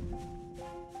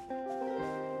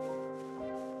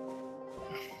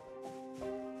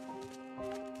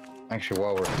 Actually,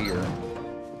 while we're here.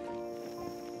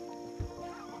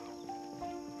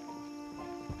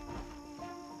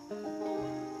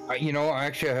 You know,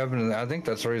 actually, I haven't. I think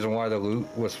that's the reason why the loot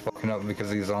was fucking up, because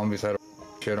these zombies had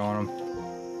shit on them.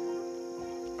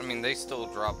 I mean, they still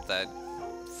drop that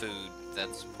food.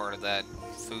 That's part of that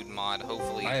food mod.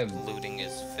 Hopefully, looting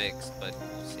is fixed, but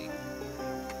we'll see.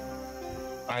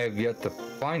 I have yet to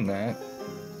find that.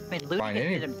 I mean, looting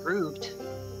has been improved,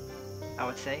 I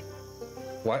would say.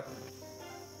 What?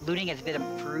 Looting has been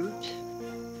improved.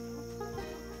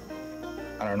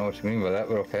 I don't know what you mean by that,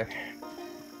 but okay.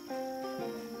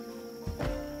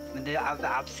 I mean,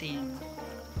 I've seen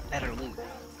better loot.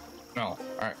 No.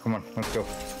 Alright, come on. Let's go.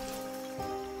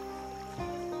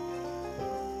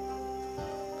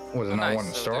 Was it not one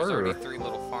to start, there's already or? 3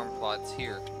 little farm plots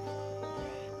here.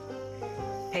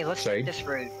 Hey, let's take this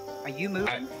road. Are you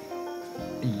moving?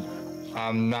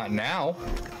 I'm not now.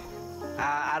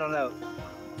 I don't know.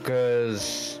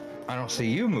 Because I don't see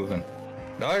you moving.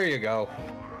 There you go.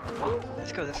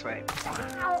 Let's go this way.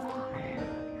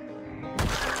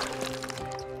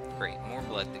 Great, more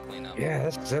blood to clean up. Yeah,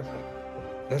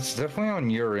 that's definitely on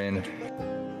your end.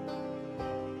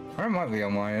 Or it might be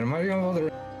on my end. It might be on the other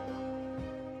end.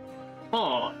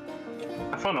 Oh,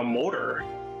 I found a motor.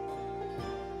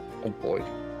 Oh boy.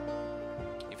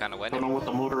 You found a I weapon? don't know what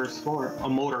the motor is for. A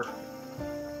motor.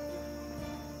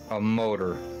 A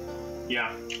motor.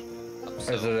 Yeah.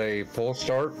 Is it a full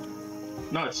start?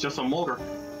 No, it's just a motor.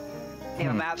 Hey,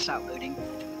 my map's not loading.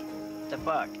 The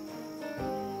fuck?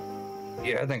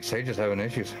 Yeah, I think Sage is having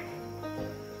issues.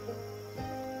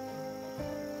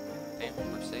 Damn,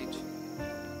 where's Sage?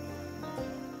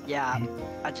 Yeah,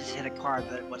 I just hit a car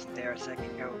that wasn't there a second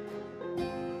ago.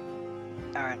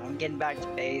 Alright, I'm getting back to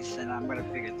base and I'm gonna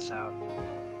figure this out.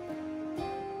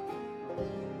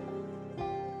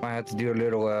 Might have to do a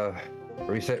little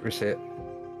reset.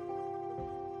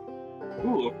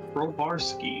 Ooh, a crowbar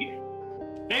ski.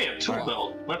 Hey, a tool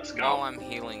belt. Let's go. While I'm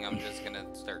healing, I'm just gonna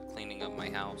start cleaning up my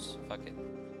house. Fuck it.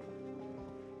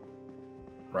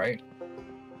 Right?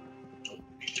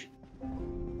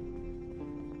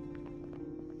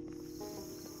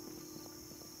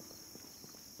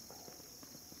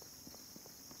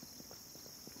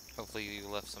 Hopefully you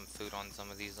left some food on some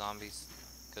of these zombies,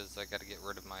 because I gotta get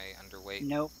rid of my underweight.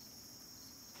 Nope.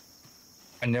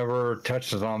 I never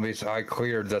touched the zombies. I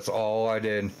cleared. That's all I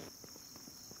did.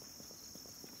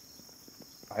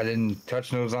 I didn't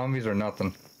touch no zombies or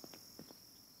nothing.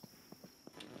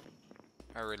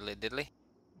 Oh, really diddly?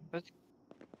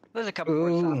 There's a couple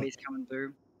more zombies coming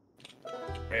through.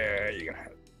 Yeah, you can have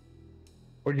it.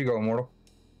 Where'd you go, Immortal?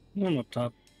 I'm up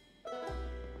top.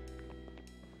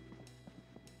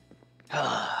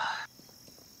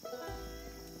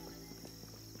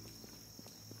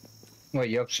 Wait,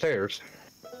 you upstairs?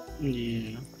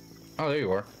 Yeah. Oh, there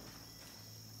you are.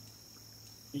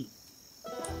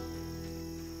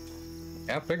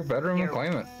 Yeah, pick a bedroom and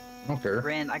claim it. I don't care.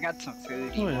 Ren, I got some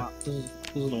food. Oh yeah, this is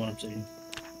the one I'm taking.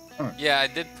 Yeah, I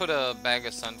did put a bag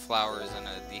of sunflowers and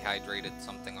a dehydrated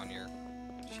something on your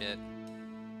shit.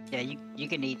 Yeah, you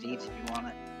can eat these if you want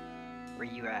it. Where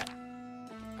you at?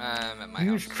 I'm at my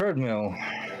Use house. treadmill.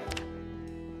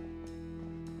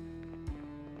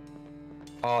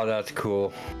 Oh, that's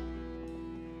cool.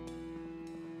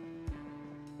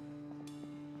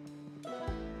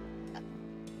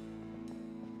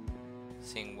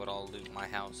 Seeing what all loot my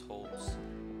house holds.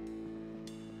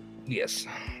 Yes.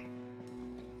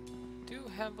 Do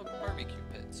have a barbecue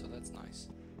pit, so that's nice.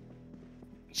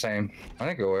 Same. I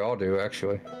think we all do,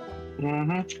 actually.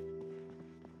 Mm-hmm.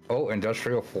 Oh,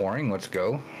 industrial flooring. Let's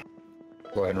go.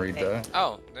 Go ahead and read that.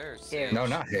 Oh, there's Sage. No,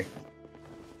 not hey.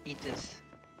 Eat this.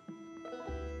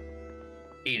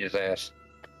 Eat his ass.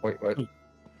 Wait, what?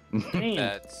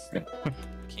 That's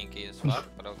kinky as fuck,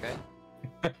 but okay.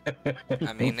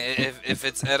 I mean, if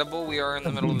it's edible, we are in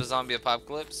the middle of a zombie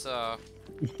apocalypse.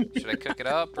 Should I cook it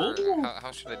up, or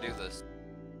how should I do this?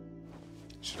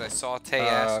 Should I saute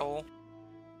asshole?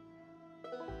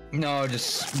 No,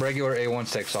 just regular A1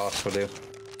 steak sauce will do.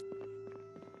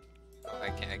 Oh, I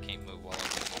can't move while I'm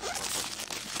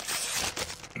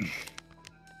doing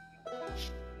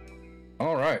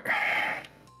All right.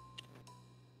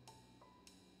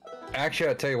 Actually,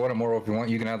 I'll tell you what, Immortal, if you want,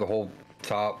 you can have the whole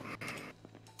top.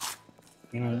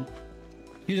 You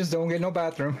You just don't get no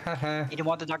bathroom. Haha. You didn't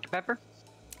want the Dr. Pepper?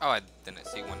 Oh, I didn't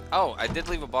see one. Oh, I did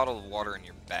leave a bottle of water in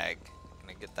your bag. Can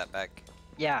I get that back?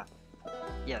 Yeah.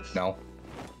 Yes. No.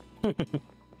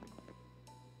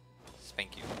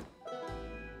 Spank you.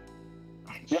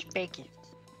 Spank you.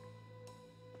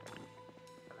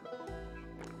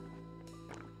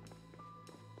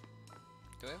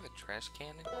 Do I have a trash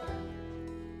can in here?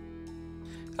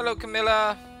 Hello,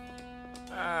 Camilla.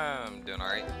 I'm doing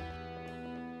alright.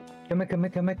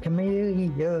 Come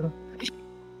here.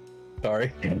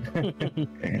 Sorry.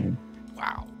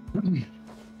 Wow.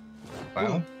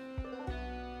 Wow.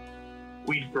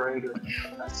 Weed grinder.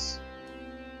 Yes.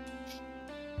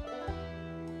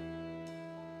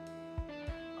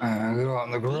 Go out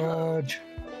in the garage.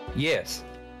 Yes.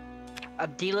 A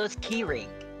dealer's key ring.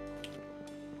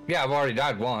 Yeah, I've already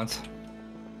died once.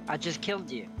 I just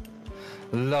killed you.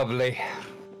 Lovely.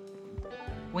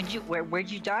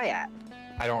 Where'd you die at?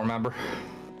 I don't remember.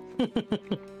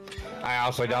 I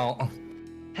also don't.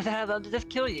 Cause I had to just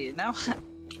kill you, no?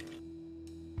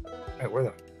 Wait, where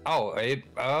the? Oh,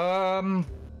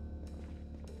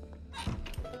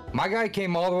 my guy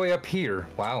came all the way up here.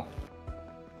 Wow.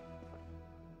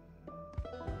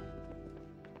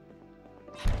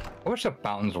 I wish the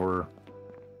fountains were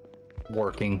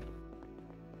working.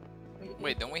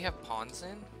 Wait, don't we have pawns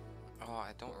in? Oh,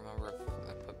 I don't remember if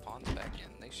I put pawns back in.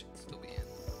 They should still be in.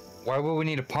 Why would we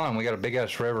need a pond? We got a big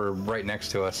ass river right next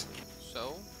to us.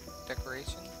 So,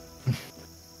 decoration?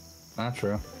 Not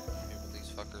true. Maybe these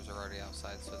fuckers are already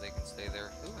outside so they can stay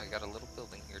there. Ooh, I got a little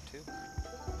building here too.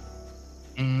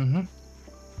 Mm-hmm.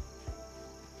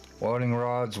 Welding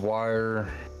rods, wire.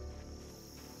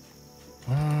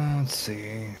 Let's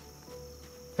see.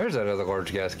 There's that other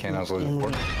large gas can I was looking for.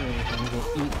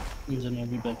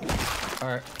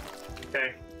 Alright.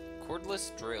 Okay.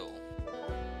 Cordless drill.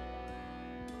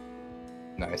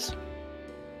 Nice.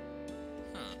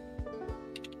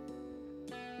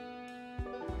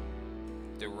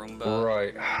 The Roomba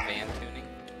Right. van tuning.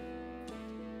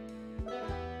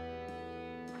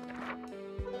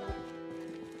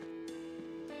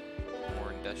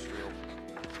 More industrial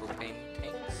propane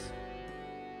tanks.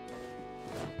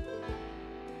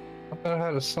 I thought I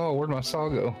had a saw. Where'd my saw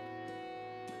go?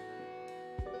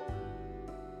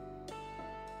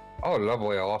 Oh,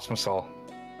 lovely. I lost my saw.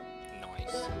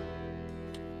 Nice.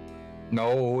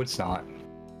 No, it's not.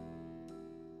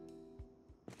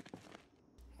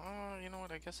 You know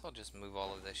what? I guess I'll just move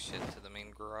all of this shit to the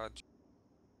main garage.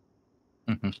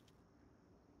 Mm-hmm.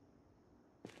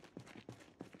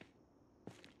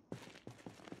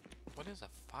 What is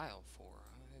a file for?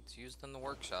 It's used in the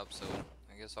workshop, so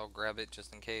I guess I'll grab it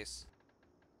just in case.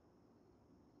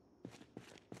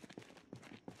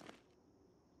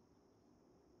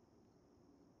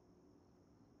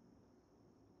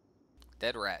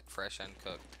 Dead rat, fresh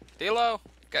uncooked. Dilo,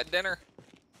 got dinner.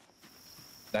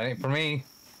 That ain't for me.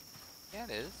 Yeah,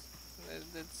 it is.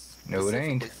 It's No, it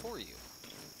ain't. specifically for you.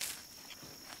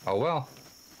 Oh well.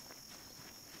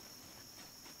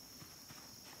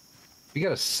 If you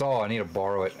got a saw, I need to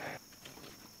borrow it.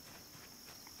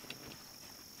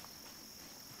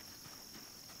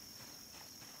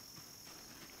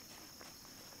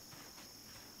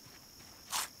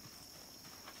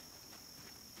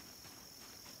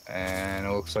 And it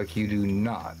looks like you do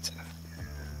not.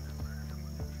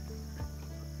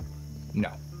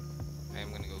 No. I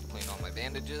am gonna go clean all my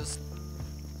bandages.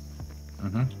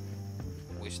 Mm-hmm.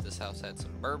 Wish this house had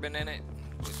some bourbon in it.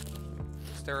 Would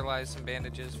sterilize some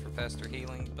bandages for faster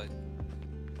healing, but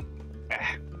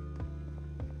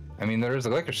I mean, there is a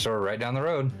liquor store right down the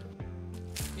road.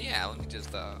 yeah, let me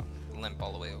just limp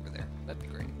all the way over there. That'd be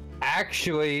great.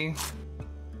 Actually,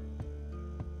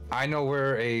 I know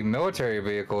where a military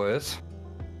vehicle is.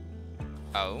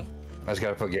 Oh, I just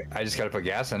gotta put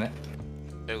gas in it.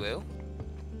 ooh.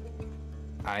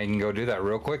 I can go do that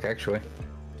real quick, actually.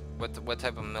 What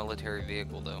type of military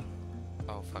vehicle though?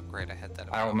 Oh fuck, right, I had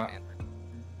that. I don't remember.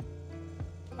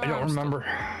 I don't remember.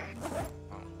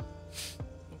 Oh.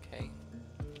 Okay.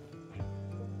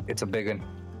 It's a big one.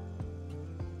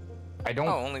 I don't.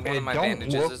 Oh, only one it of my don't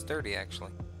bandages look- is dirty,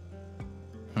 actually.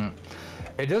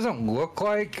 It doesn't look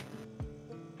like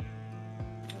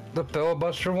the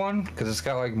filibuster one because it's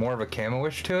got like more of a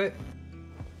camo-ish to it.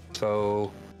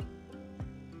 So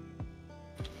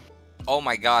Oh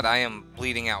my god, I am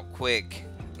bleeding out quick.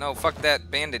 No, fuck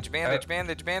that. Bandage, bandage,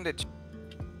 bandage, bandage.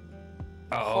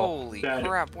 Holy Got it.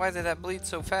 crap, why did that bleed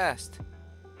so fast?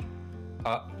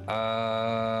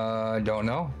 don't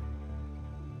know.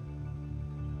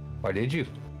 Why did you?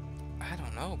 I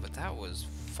don't know, but that was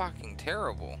fucking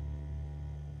terrible.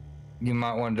 You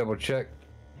might want to double check.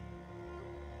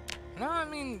 No, I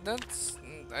mean, that's...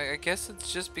 I guess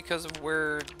it's just because of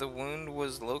where the wound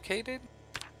was located?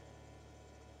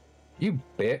 You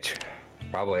bitch.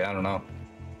 Probably, I don't know.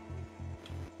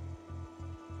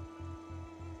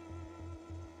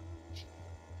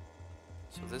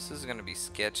 So this is gonna be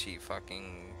sketchy,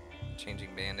 fucking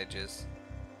changing bandages.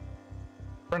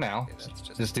 For now. Okay,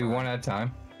 that's Just do one fine. at a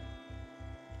time.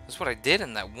 That's what I did,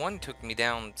 and that one took me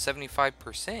down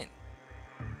 75%.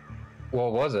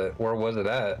 What was it? Where was it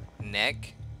at?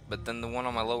 Neck, but then the one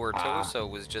on my lower torso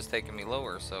was just taking me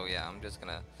lower, so yeah, I'm just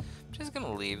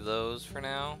gonna leave those for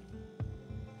now.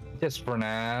 Just for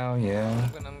now, yeah.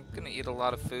 I'm gonna eat a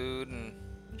lot of food and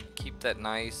keep that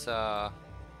nice health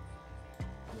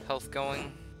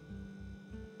going.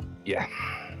 Yeah.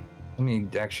 Let me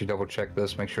actually double check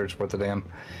this, make sure it's worth the damn.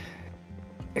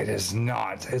 It is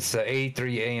not. It's the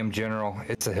 83 AM General.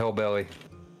 It's a hillbilly.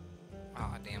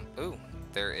 Ah, damn. Ooh,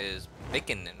 there is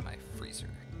bacon in my freezer.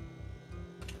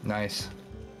 Nice.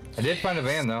 I did find a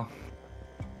van though.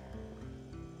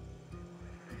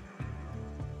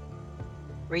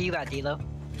 Where you at, D'Lo?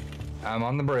 I'm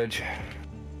on the bridge.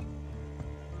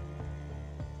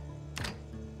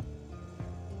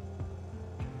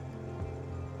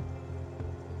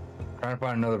 Trying to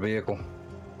find another vehicle.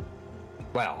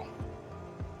 Wow.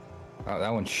 Oh, that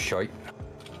one's shite.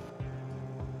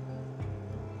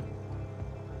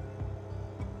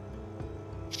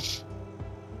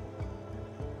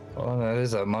 Well, that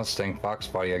is a Mustang Fox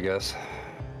body, I guess.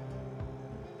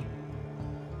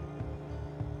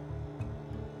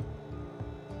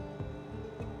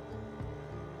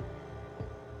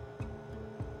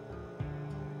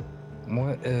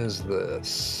 What is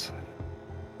this?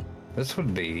 This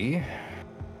would be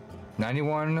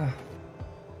 91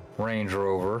 Range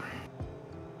Rover.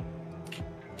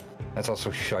 That's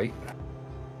also shite.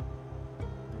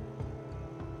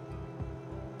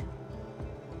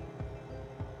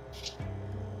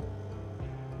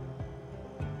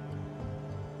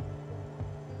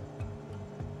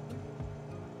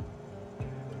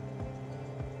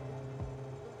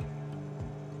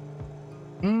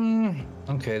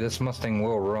 Okay, this Mustang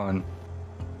will run,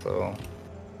 so.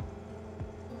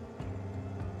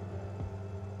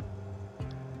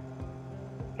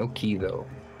 No key though.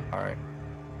 All right.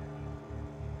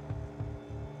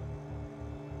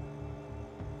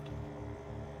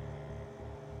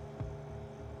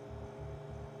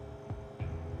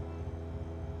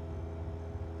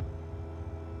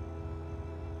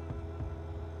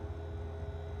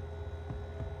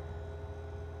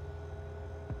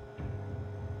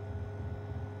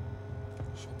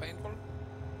 So painful.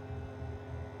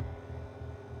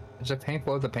 Is it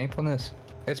painful of the painfulness?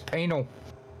 It's painful.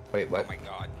 Wait, what? Oh my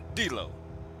god. D'Lo.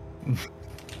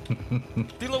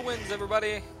 D'Lo wins,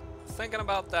 everybody. Thinking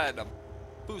about that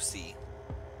Boosie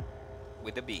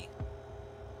with a B.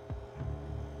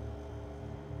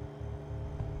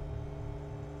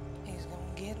 He's gonna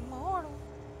get immortal.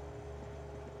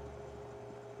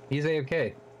 He's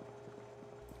A-okay.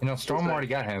 You know, Storm already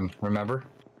got him, remember?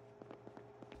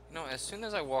 You know, as soon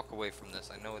as I walk away from this,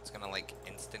 I know it's gonna like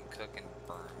instant cook and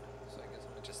burn. So I guess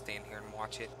I'm gonna just stand here and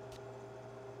watch it.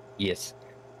 Yes.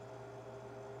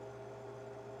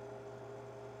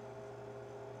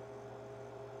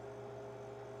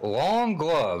 Long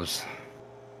gloves.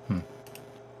 Ew,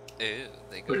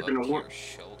 they go They're up gonna to your work.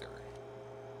 shoulder.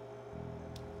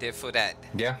 They're for that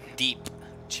Yeah. deep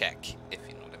check, if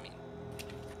you know what I mean.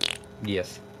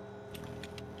 Yes.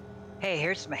 Hey,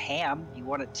 here's some ham. You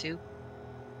want it too?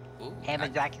 Ooh, Ham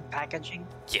and vacuum packaging?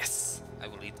 yes, I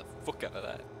will eat the fuck out of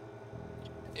that.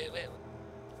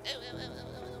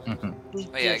 Mhm. Eat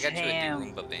Oh yeah, I this got you a ham.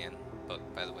 Roomba van,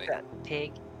 but by the way. That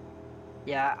pig.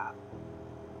 Yeah.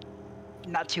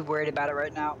 Not too worried about it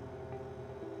right now.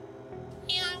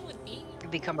 Yeah, I would be.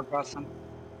 Could be come across some.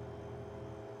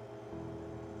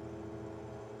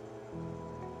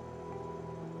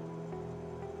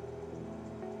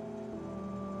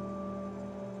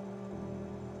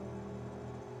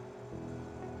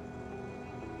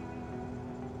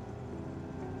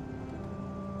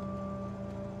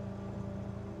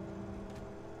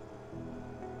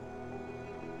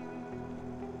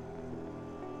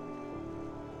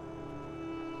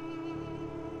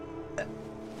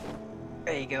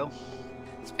 There you go.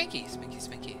 Spinky, Spinky,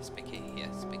 Spinky, Spinky,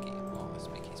 yes, Spinky. Oh,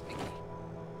 Spinky, Spinky.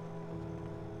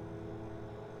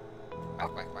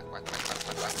 Whack, whack, whack, whack, whack, whack,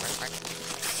 whack, whack, whack.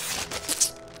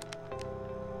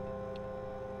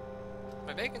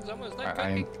 My bacon's almost done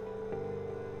I'm- cooking.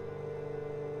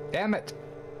 Damn it!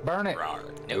 Burn it!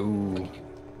 Rawr. No. No.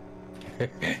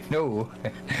 fuck you. No.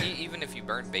 Even if you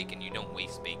burn bacon, you don't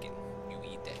waste bacon. You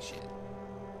eat that shit.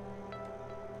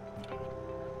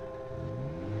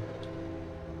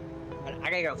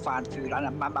 gotta go find food.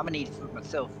 I'm gonna need food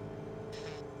myself.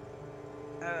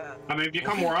 I mean, if you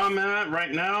come where I'm at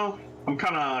right now, I'm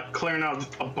kind of clearing out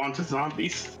a bunch of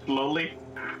zombies slowly.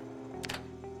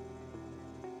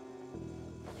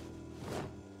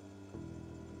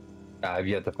 I've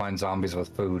yet to find zombies with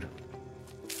food.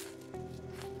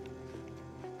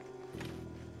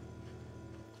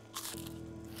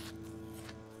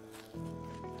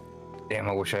 Damn,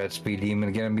 I wish I had Speed Demon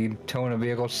again. It'd be towing a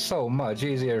vehicle so much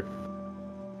easier.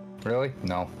 Really?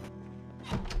 No.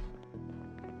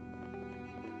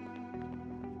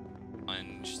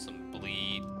 Punch, some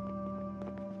bleed.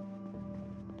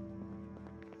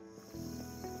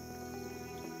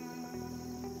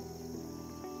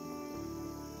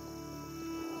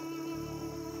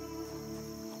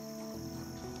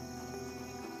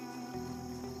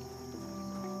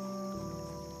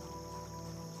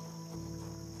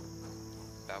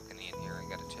 Balcony in here, I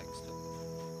gotta check still.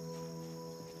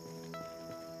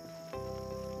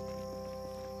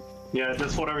 Yeah,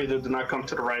 just whatever you do not come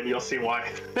to the right. You'll see why.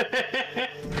 Where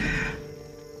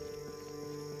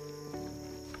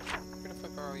the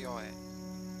fuck are y'all at?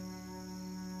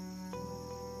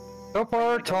 So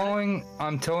far,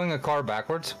 I'm towing a car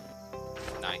backwards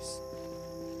Nice.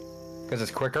 because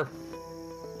it's quicker.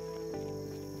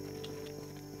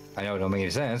 I know it don't make any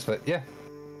sense, but yeah.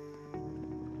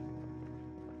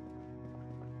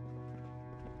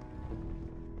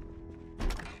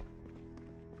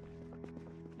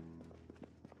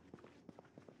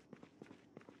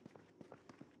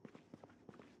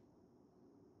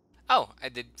 Oh, I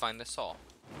did find a saw.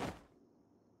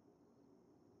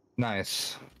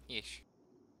 Nice. Yeesh.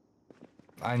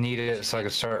 I need it so I can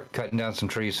start cutting down some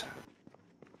trees.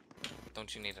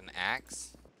 Don't you need an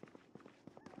axe?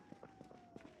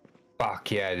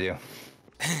 Fuck yeah, I do.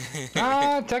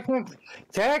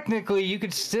 Technically, you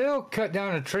could still cut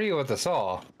down a tree with a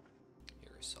saw.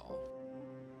 Here, a saw.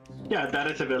 Yeah, that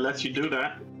is if it lets you do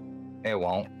that. It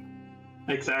won't.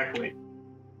 Exactly.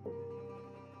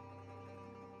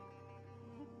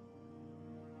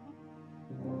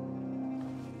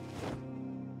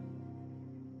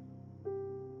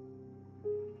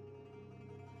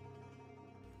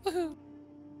 Woohoo!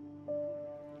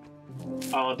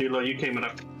 Oh, D'Lo, you came in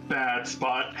a bad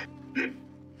spot.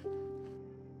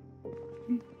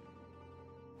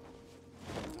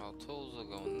 All tools will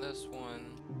go in this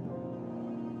one.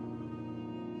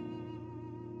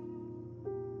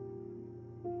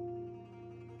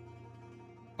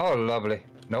 Oh, lovely.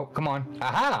 Nope, come on.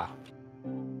 Aha!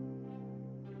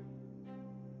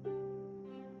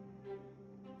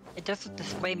 It doesn't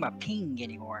display my ping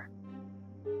anymore.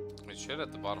 It should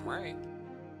at the bottom right.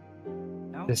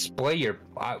 No, Display your...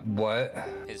 what?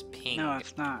 His ping. no,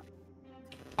 it's not.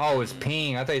 Oh, it's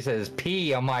ping. I thought you said it's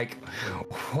P. I'm like,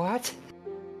 what?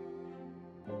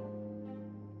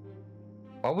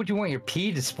 Why would you want your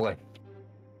P display?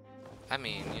 I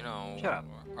mean, you know, Shut up.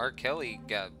 R. Kelly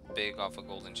got big off of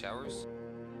golden showers.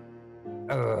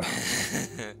 Ugh.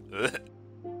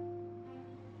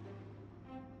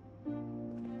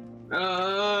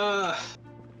 Why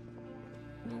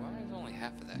is only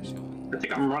half of that showing? I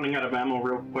think I'm running out of ammo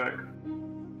real quick.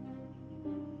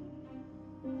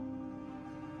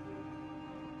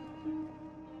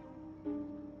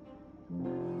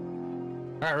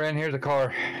 Alright, Ren, here's the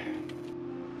car.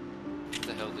 What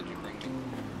the hell did you bring me?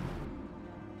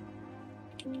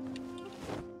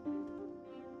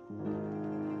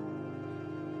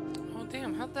 Oh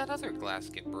damn, how'd that other glass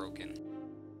get broken?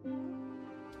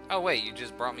 Oh wait, you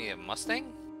just brought me a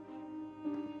Mustang?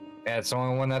 Yeah, it's the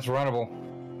only one that's runnable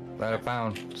that I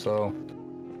found, so...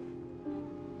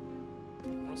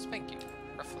 Well, spank you,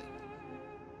 roughly.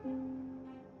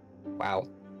 Wow.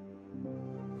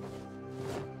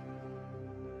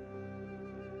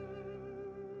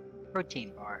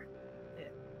 Protein bar. Yeah.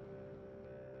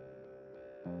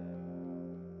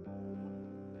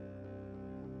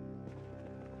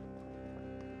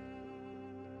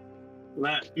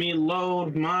 Let me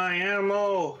load my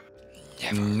ammo.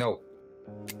 No.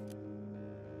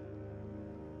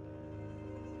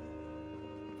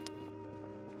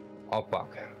 Oh,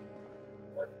 fuck.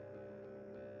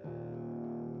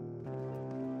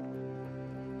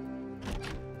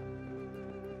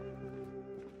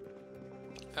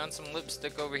 Found some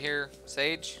lipstick over here,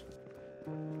 Sage.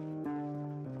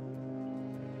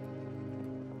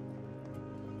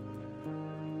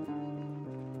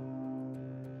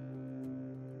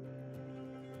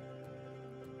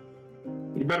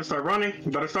 You better start running.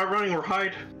 You better start running or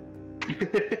hide.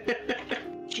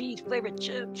 Cheese flavored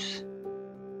chips.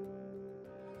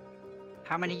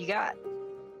 How many you got?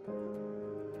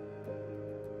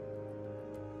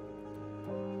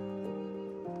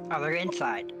 Oh, they're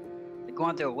inside. They're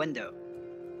going through a window.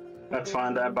 That's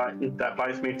fine. That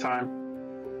buys me time.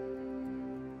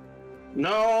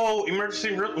 No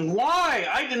emergency. Why?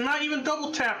 I did not even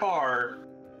double tap R.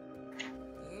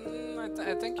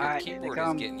 I think your Alright, here they keyboard is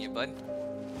come. getting you, bud.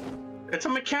 It's a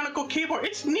mechanical keyboard.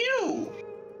 It's new.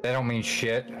 They don't mean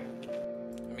shit.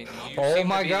 I mean, you Oh seem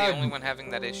my to be God. the only one having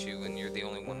that issue, and you're the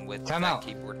only one with Time that out.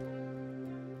 keyboard.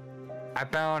 I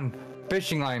found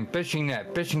fishing line, fishing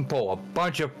net, fishing pole, a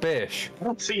bunch of fish. I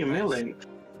don't see you milling.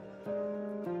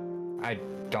 I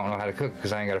don't know how to cook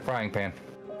because I ain't got a frying pan.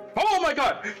 Oh my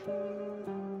god!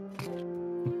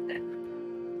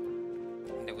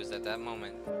 And it was at that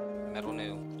moment, Metal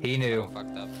knew. He knew. Metal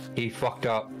fucked up. He fucked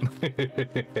up.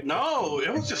 No,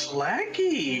 it was just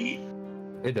laggy.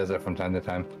 It does that from time to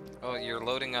time. Oh, you're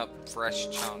loading up fresh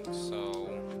chunks, so...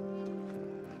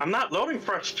 I'm not loading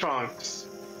fresh chunks.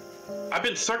 I've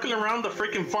been circling around the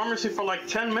freaking pharmacy for like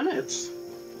 10 minutes.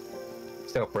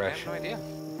 Still I fresh. have no idea.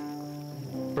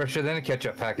 Fresher than a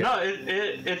ketchup packet. No,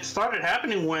 it started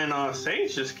happening when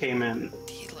Sage just came in.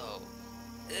 Tilo.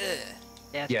 Ugh.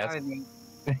 Yeah, it's Yes. probably me.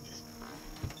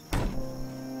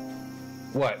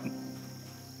 What?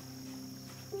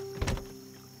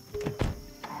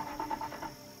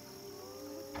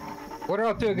 We're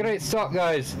off to a great start,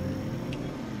 guys.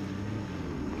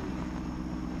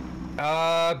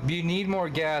 You need more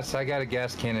gas. I got a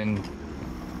gas can in the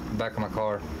back of my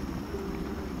car.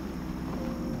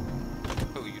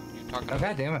 Oh, you talking Oh, to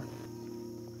God me? damn it.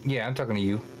 Yeah, I'm talking to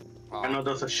you. Oh, I know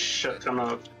there's a shit ton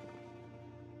of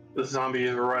the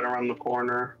zombies right around the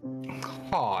corner.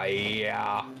 Oh,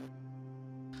 yeah.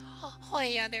 Oh,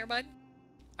 yeah, there, bud.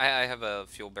 I have a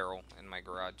fuel barrel in my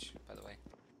garage, by the way.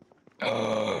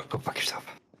 Go fuck yourself.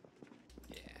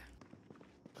 Yeah.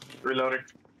 Reloading.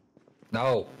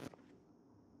 No.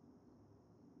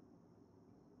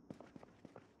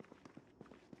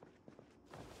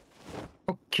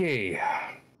 Okay.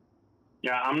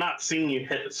 Yeah, I'm not seeing you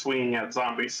hit swinging at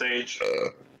zombie Sage.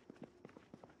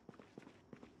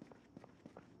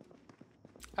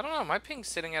 I don't know, my ping's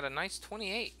sitting at a nice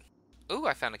 28. Ooh,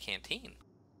 I found a canteen.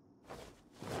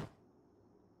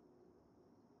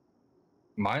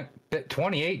 Mine at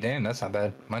 28. Damn, that's not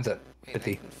bad. Mine's at Wait,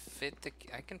 50.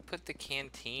 I can put the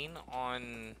canteen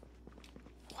on...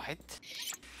 What?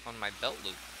 On my belt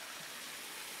loop.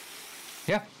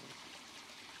 Yeah.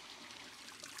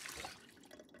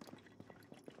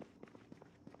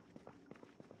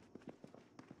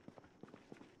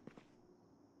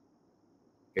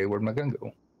 Okay, where'd my gun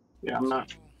go? Yeah, I'm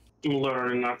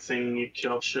literally not seeing you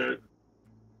kill shit.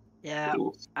 Yeah,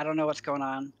 I don't know what's going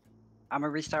on. I'm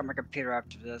gonna restart my computer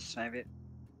after this, maybe.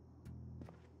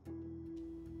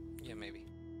 Yeah, maybe.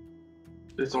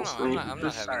 There's No, also I'm not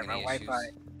Restart having my any issues. Wi-Fi.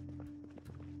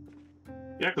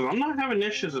 yeah, because I'm not having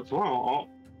issues as well.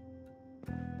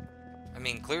 I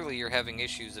mean, clearly you're having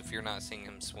issues if you're not seeing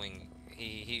him swing.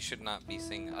 He should not be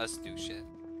seeing us do shit.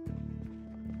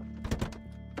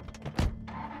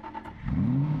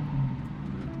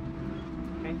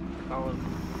 Okay. Oh,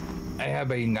 I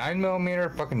have a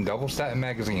 9mm fucking double stack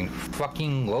magazine.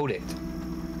 Fucking load it.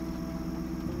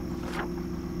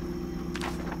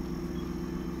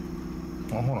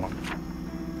 Oh, hold on.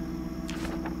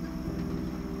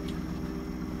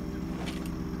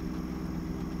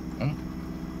 Hmm?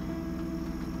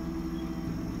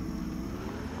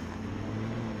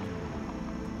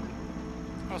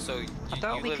 Oh, so you I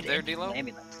thought we live could there, enter the D-Lo?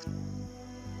 ambulance.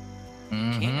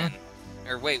 Can.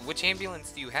 Or wait, which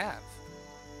ambulance do you have?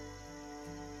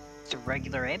 It's a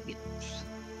regular ambulance.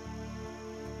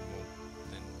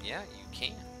 Then yeah, you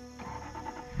can.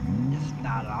 It's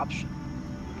not an option.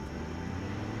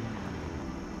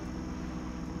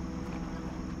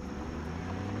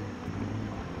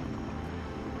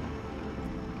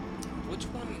 Which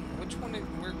one,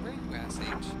 where are you at, Sage?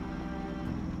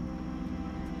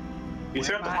 He's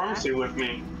Where at the am I pharmacy with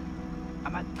me.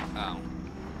 I'm at Oh.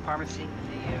 pharmacy.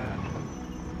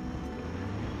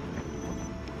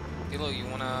 Dilo, you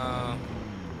wanna...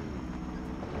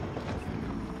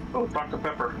 Oh, Dr.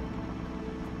 Pepper.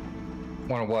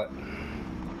 Wanna what?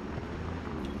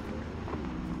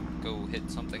 go hit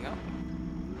something up?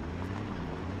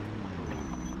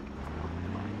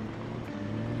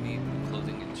 Need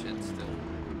clothing and shit still.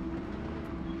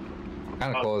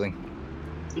 Kind of clothing.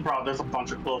 Bro, there's a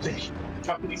bunch of clothing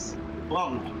companies.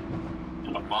 Well,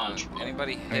 not a bunch.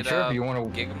 Anybody I'm hit sure if you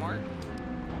want to. Gigamart?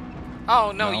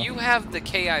 Oh, no, No. you have the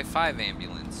KI-5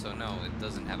 ambulance, so no, it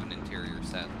doesn't have an interior,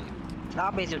 sadly.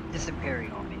 Zombies are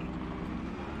disappearing on me.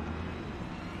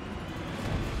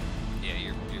 Yeah,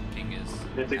 your ping is...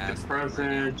 They think ass the right now.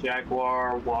 President,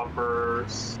 Jaguar,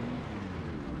 Whoppers.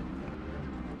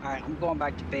 Alright, I'm going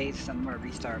back to base. I'm gonna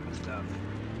restart my stuff.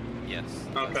 Yes.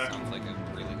 Okay. That sounds like a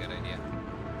really good idea.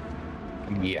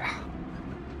 Yeah.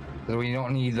 So we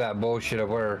don't need that bullshit of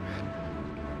where,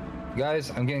 guys,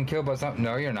 I'm getting killed by something.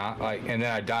 No, you're not. Like, and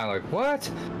then I die. Like,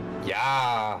 what?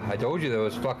 Yeah, I told you there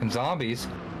was fucking zombies.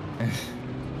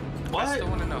 What? I still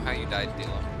want to know how you died,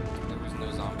 Dilo. There was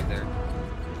no zombie there.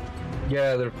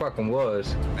 Yeah, there fucking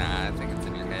was. Nah, I think it's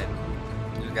in your head.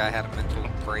 Your guy had a mental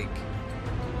break.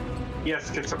 Yes,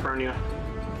 schizophrenia.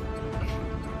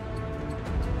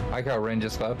 I like how Ren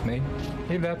just left me.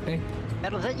 He left me.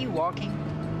 Metal, is that you walking?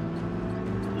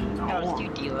 No, it's you,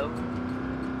 Dilo.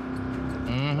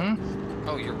 Mm-hmm.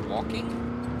 Oh, you're walking?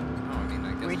 Oh, I mean,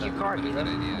 I guess Where'd that your would car have been a be, good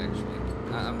though? idea, actually.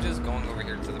 I'm just going over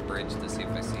here to the bridge to see if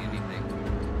I see anything.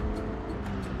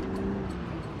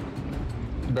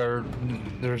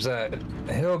 There's a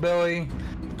hillbilly,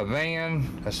 a van,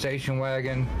 a station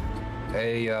wagon,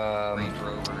 a Range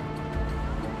Rover.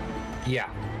 yeah.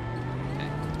 Okay.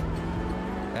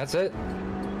 That's it.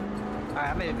 Alright,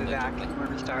 I'm gonna be back. I'm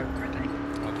gonna restart everything.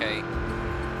 Okay.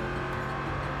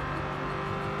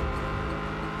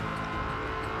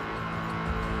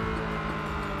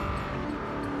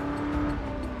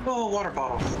 Oh, water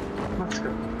bottles. Let's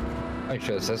go. I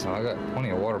should have said something. I got plenty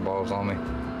of water bottles on me.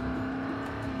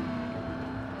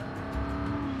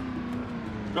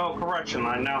 Oh, correction.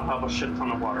 I now have a shit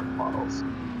ton of water bottles.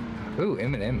 Ooh,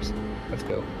 M&Ms. Let's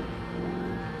go.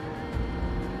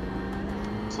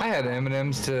 I had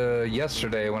M&Ms to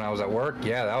yesterday when I was at work.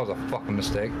 Yeah, that was a fucking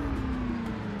mistake.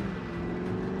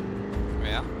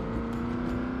 Yeah.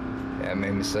 Yeah, it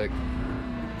made me sick.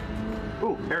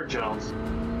 Ooh, hair gels.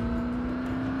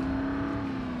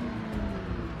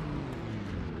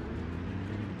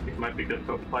 It might be good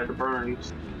to apply to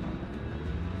burns.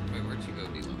 Wait, where'd you go,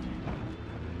 Dilo?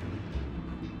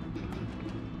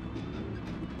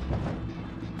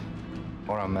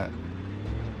 What I'm at.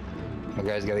 My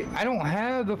guy's got I don't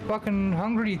have the fucking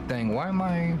hungry thing. Why am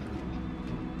I?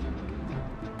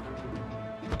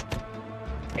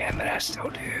 Damn it, I still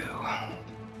do.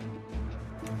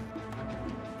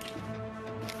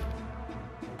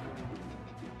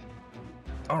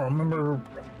 I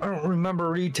don't remember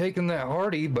retaking that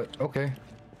hardy, but okay.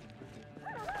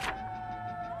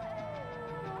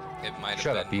 It might have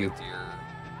Shut been up, you. with your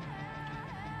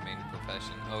main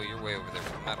profession. Oh, you're way over there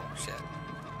for metal. Shit.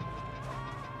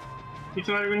 He's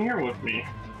not even here with me.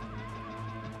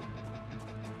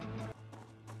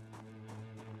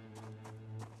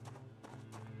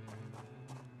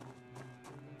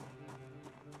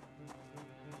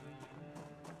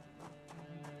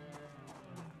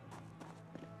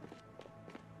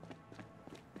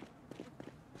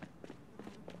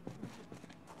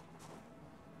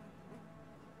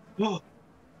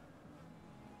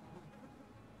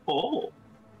 Oh.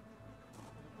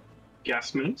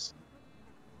 Gas mask.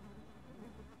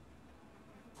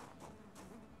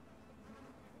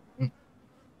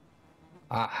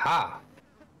 Aha!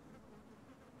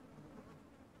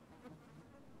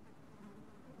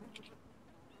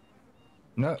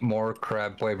 No more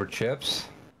crab flavored chips.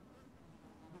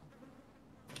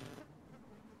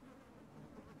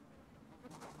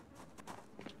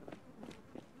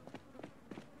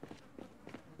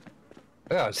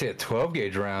 Yeah, I see a 12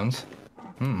 gauge rounds.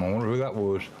 I wonder who that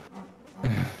was.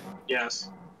 Yes.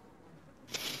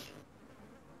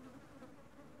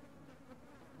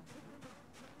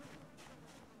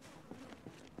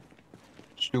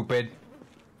 Stupid.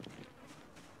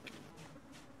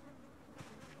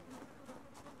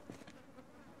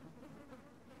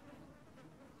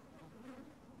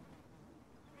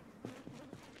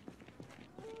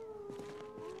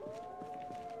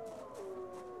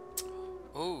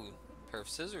 Oh, pair of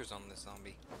scissors on this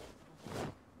zombie.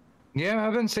 Yeah,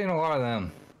 I've been seeing a lot of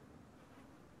them.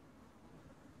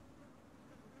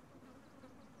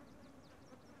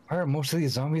 Why are most of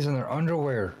these zombies in their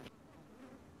underwear?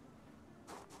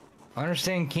 I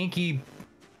understand kinky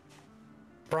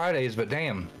Fridays, but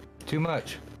damn, too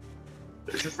much.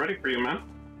 They're just ready for you, man.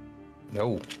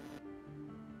 No.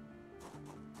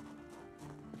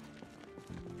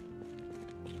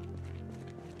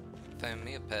 Found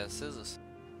me a pair of scissors.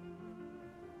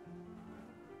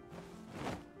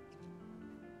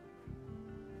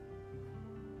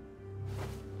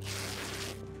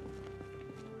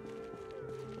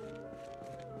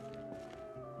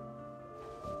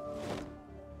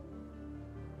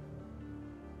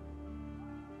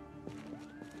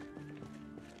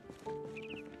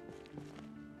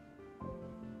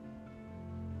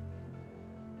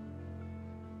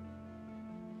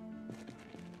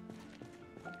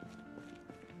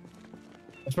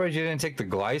 I'm surprised you didn't take the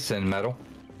glycine metal.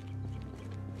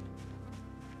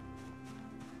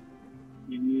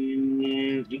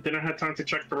 and you didn't have time to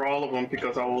check through all of them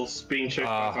because I was being chased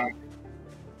by zombies.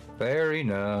 Fair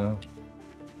enough.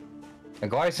 The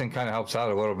glycine kind of helps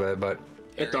out a little bit, but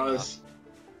It does.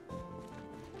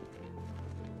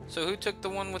 So who took the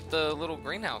one with the little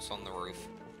greenhouse on the roof?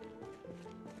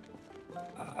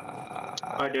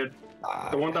 I did.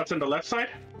 The one that's in the left side?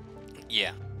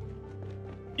 Yeah.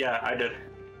 Yeah, I did.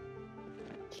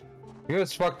 you know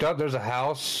what's fucked up? There's a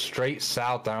house straight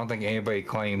south that I don't think anybody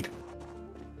claimed.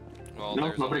 Well, No,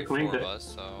 there's nobody only 4 claimed of it.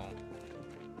 us, so...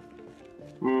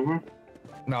 Mm-hmm.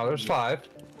 No, there's 5.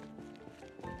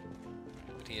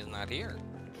 But he is not here.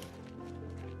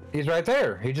 He's right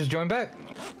there. He just joined back.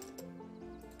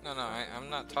 No, I'm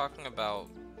not talking about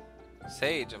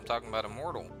Sage. I'm talking about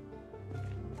Immortal.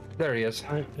 There he is.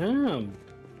 I am.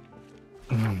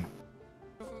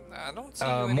 I don't see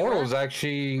you anywhere. Mortal's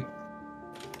actually...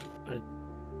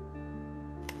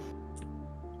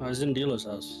 I was in Dealer's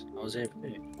house. I was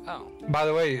AFK. Oh, By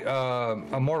the way,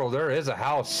 Immortal, there is a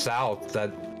house south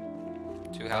that...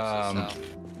 2 houses south.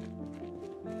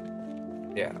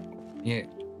 Yeah. Yeah.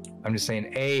 I'm just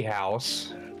saying a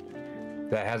house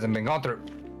that hasn't been gone through.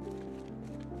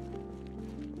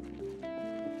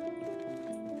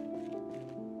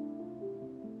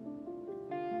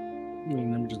 I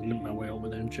mean, let me just limp my way over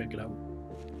there and check it out.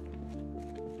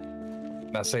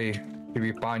 I say you'd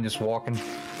be fine just walking.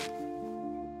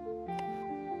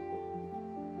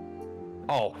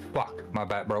 Oh, fuck. My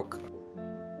back broke.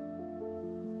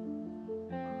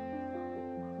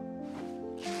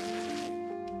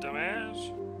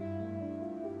 Dumbass.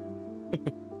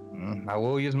 I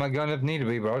will use my gun if need to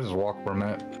be, but I'll just walk for a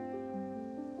minute.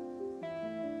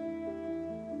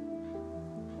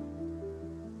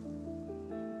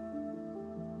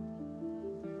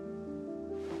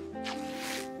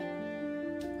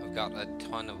 I've got a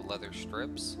ton of leather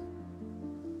strips.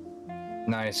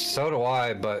 Nice. So do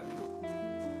I, but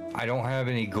I don't have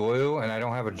any glue and I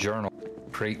don't have a journal.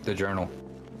 Create the journal.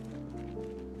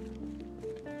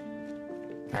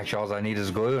 Actually, all I need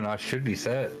is glue and I should be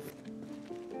set.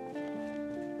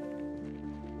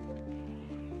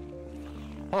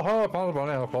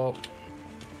 Oh, fault.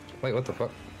 Wait, what the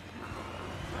fuck?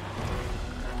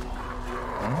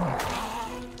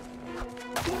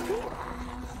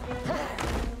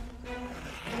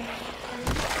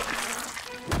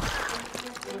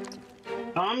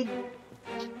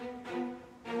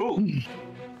 Ooh.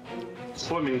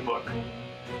 Swimming book.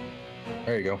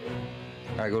 There you go.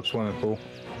 I go swimming pool.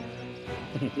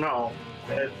 No,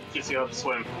 it gives you how to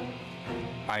swim.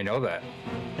 I know that.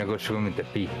 I go swim with the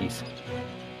peepees.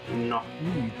 No.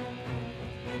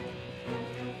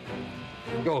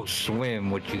 Go swim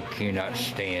what you cannot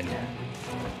stand.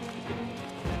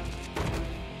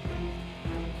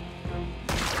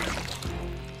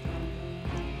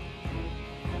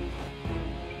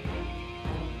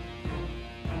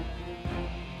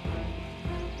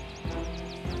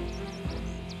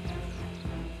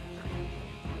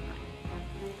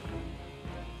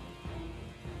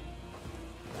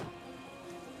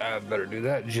 I better do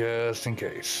that just in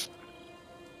case.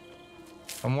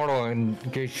 Immortal, in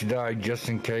case you die, just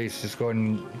in case, just go ahead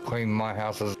and claim my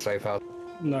house as a safe house.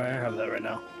 No, I have that right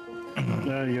now.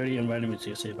 No, you already invited me to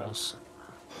your safe house.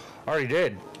 Already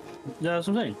did. Yeah, that's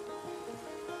what I'm saying.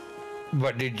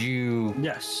 But did you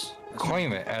Yes.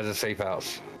 claim it as a safe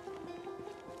house?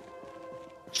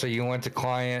 So you went to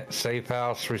client, safe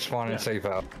house, responded, Yeah. safe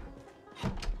house.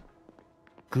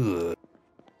 Good.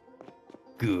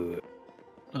 Good.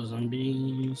 Oh,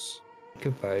 zombies.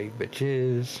 Goodbye,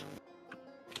 bitches.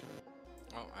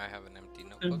 Oh, I have an empty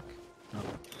notebook.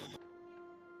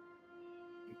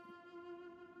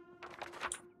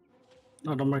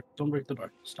 No, don't break the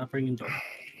door. Stop ringing the door.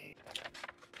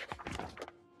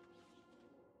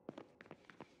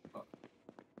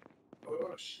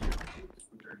 Oh, shit.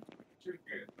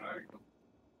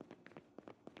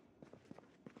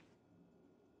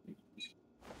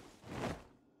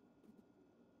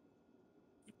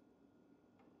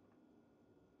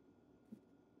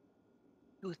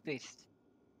 Toothpaste.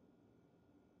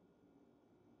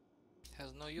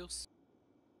 Has no use.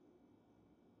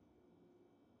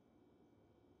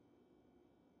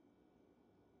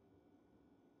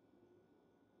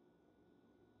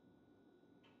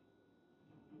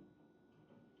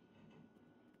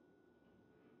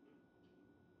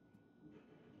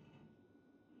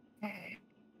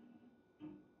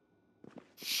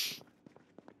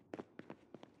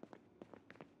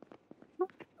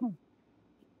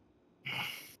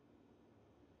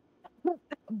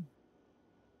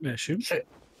 Yeah, shoot.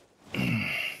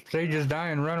 Sage is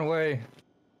dying, run away.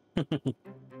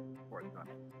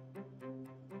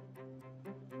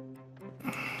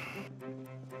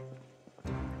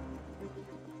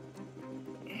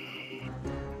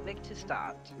 to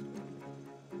start.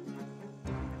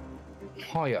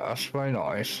 Oh yeah, that's very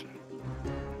nice.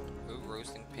 Ooh,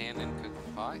 roasting pan and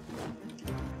cooking pie.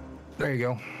 There you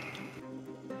go.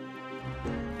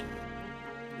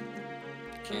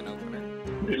 Can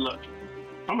opener.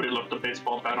 Somebody left the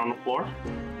baseball bat on the floor.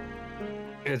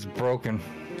 It's broken.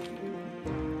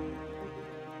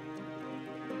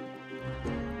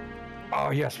 Oh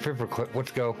yes, paperclip.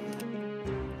 Let's go.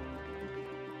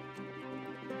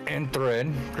 And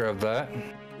thread. Grab that.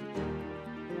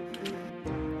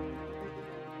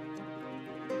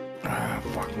 Ah,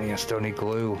 fuck me. I still need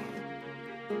glue.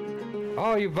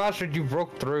 Oh, you bastard! You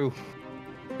broke through.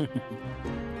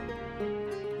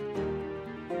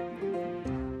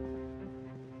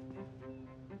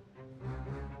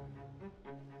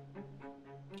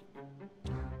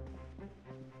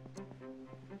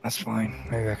 That's fine.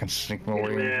 Maybe I can sneak my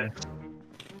way in Yeah. here.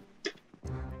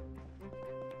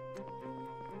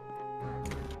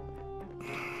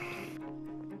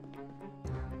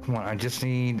 Come on, I just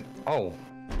need... Oh,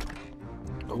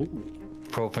 Oh.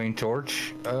 propane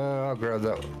torch. I'll grab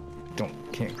that.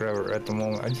 Can't grab it at the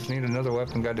moment. I just need another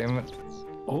weapon, goddammit.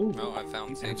 Oh. Oh, I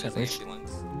found Sage's Nice.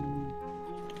 ambulance.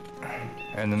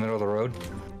 In the middle of the road.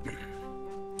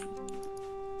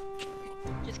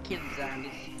 Just kidding,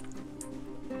 zombies.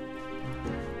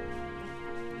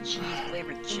 Cheese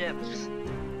flavored chips.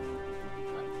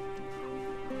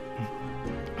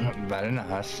 Very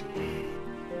nice.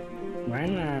 Very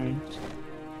nice.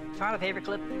 Found a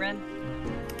paperclip, Ren?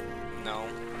 No.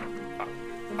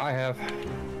 I have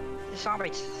The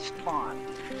zombie spawned.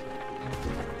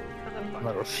 What the fuck?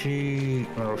 metal sheet,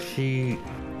 We don't need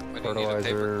a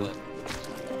fertilizer. paperclip.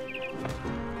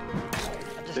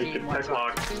 I just They need can one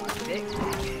picklock. Big.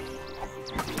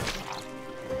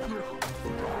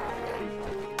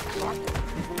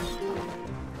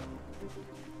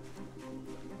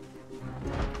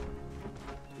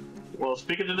 Well,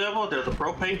 speaking of the devil, there's a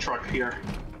propane truck here.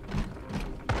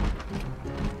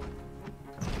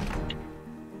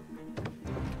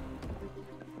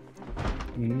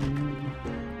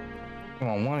 Come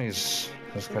on, one has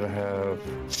got to have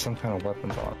some kind of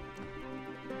weapons on.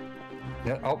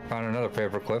 Yeah, oh, found another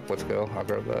paperclip. Let's go. I'll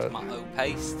grab that. Tomato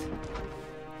paste.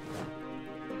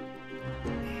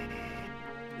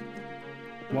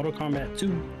 Mortal Kombat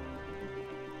 2.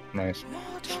 Nice.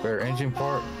 Spare engine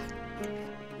part.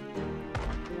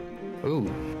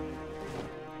 Ooh.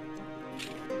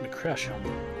 The crash on me.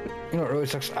 You know what really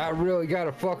sucks? I really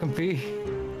gotta fucking pee. He's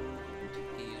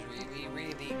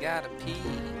really gotta pee.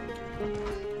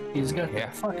 He's got Yeah.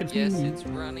 the fucking Yes, team. it's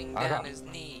running I down got- his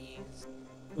knees.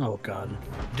 Oh god.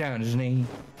 Down his knee.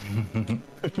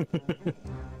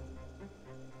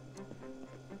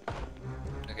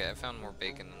 Okay, I found more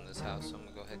bacon in this house, so I'm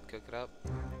gonna go ahead and cook it up.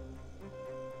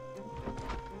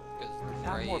 Because the more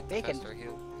Found I more eat, the bacon? faster I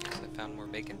heal. Yes, I found more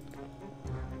bacon.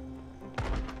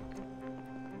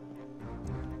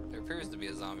 There appears to be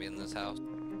a zombie in this house.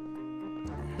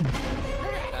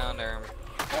 Down there.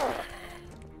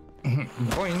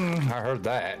 Boing! I heard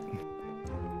that.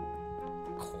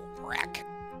 Crack.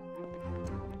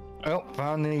 Oh,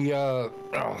 found the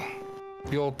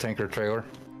fuel tanker trailer.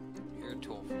 You're a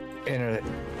tool. In a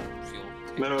Fuel.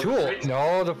 Metal tool. crate.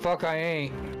 No, the fuck I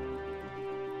ain't.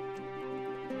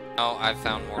 Oh, I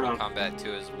found Mortal Oh. Kombat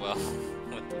 2 as well.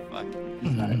 What the fuck?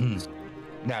 Nice.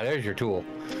 Now there's your tool.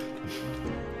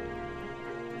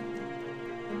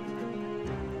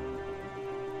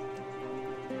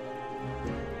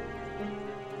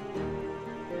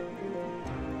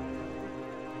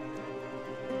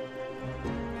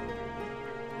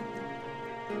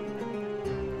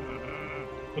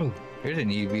 Ooh, here's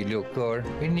an EV little car.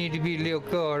 We need to be a little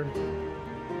car.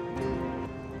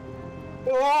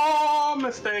 Oh,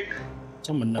 mistake.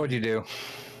 Someone What'd you do?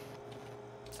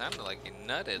 Sounded like you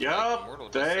nutted. Yup. Like Mortal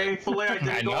just said. Thankfully, I didn't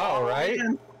I go know, all right?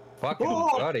 in. Fucking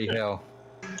Oh. bloody hell.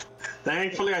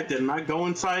 Thankfully, I did not go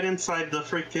inside the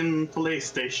freaking police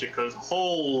station, because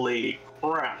holy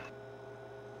crap.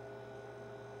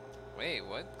 Wait,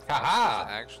 what? Haha. Klaus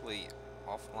is actually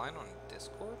offline on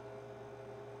Discord?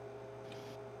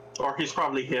 Or he's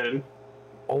probably hidden.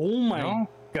 Oh my No?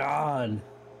 god.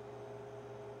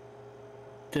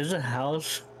 There's a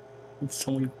house with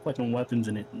so many fucking weapons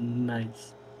in it.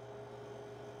 Nice.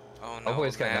 Oh no! Hopefully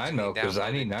it's got imagine 9 mil, he 'cause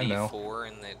I need downloaded 9 mil. D4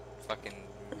 and it fucking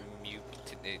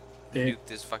it It nuked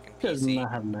his fucking does PC.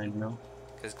 not have 9 mil.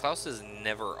 Because Klaus is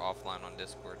never offline on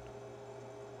Discord.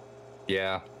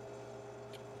 Yeah.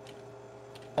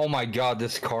 Oh my god,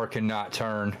 this car cannot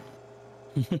turn.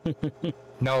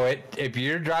 No, if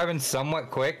you're driving somewhat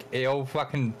quick, it'll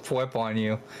fucking flip on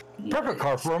you. Perfect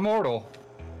car for Immortal.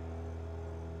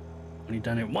 only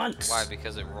done it once. Why?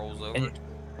 Because it rolls over? And-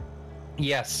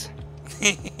 Yes.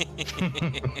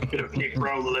 Keep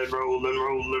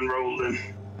rolling.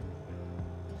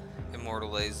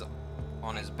 Immortal lays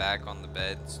on his back on the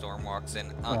bed. Storm walks in.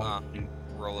 Dude.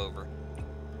 Roll over.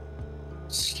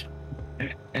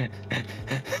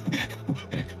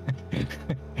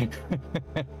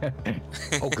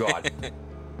 Oh God.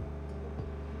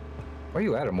 Where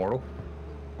you at, Immortal?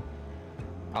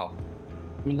 Oh.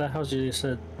 In that house you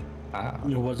said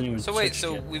it wasn't even. So wait, fixed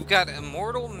so yet. we've got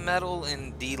Immortal, Metal,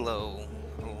 and D-Lo.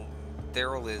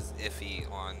 Daryl is iffy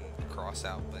on cross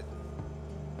out, but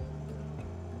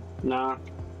Nah.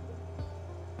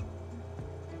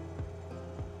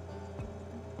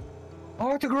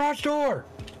 Oh, at the garage door.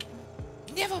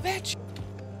 never bitch.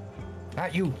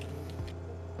 Not you.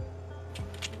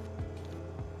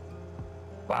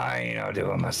 Fine, I'll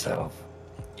do it myself.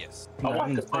 Yes. I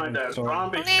want to find that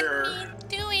zombie shirt.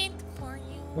 do it for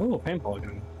you, Oh, paintball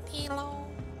gun. D-Lo.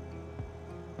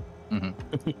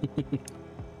 Mm-hmm.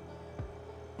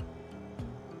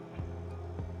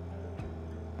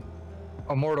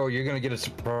 Immortal, you're gonna get a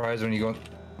surprise when you go.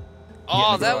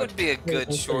 Oh, in the that garage. would be a good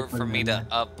We'll short take for one me to then.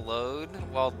 upload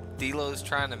while D-Lo's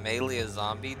trying to melee a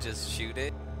zombie. Just shoot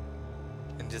it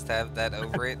and just have that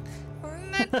over it.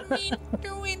 Let me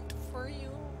do it for you,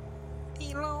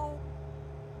 D-Lo.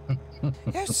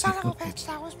 You son of a bitch!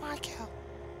 That was my kill.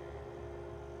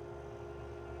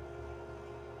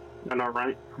 I know,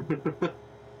 right?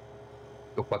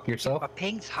 Go fuck yourself. My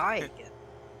ping's high again.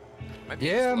 My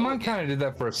ping's Yeah, low mine again. kind of did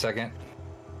that for a second.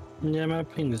 Yeah, my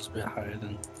ping is a bit higher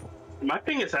than. My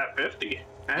ping is at 50.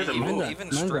 I had Yeah, to move. even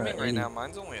mine's streaming at right 80. now,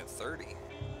 mine's only at 30.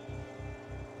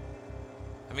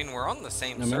 I mean, we're on the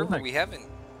same No, mine's server. like- We haven't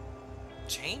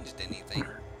changed anything.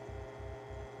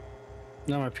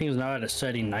 No, my ping is now at a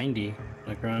steady 90,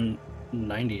 like around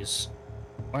 90s.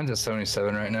 Mine's at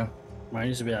 77 right now. Mine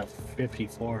used to be at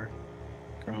 54,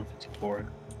 like around 54.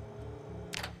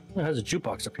 Oh, it has a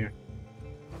jukebox up here.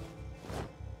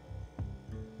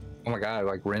 Oh my God,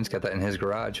 like Ren's got that in his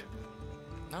garage.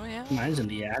 Oh yeah. Mine's in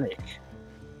the attic.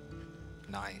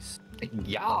 Nice.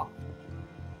 Yeah.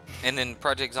 And then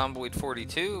Project Zomboid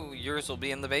 42, yours will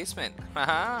be in the basement.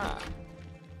 Haha.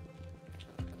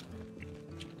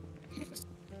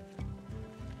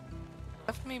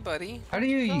 Left me, buddy. How do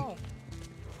you? Go.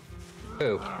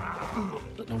 Who?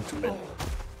 But no bed.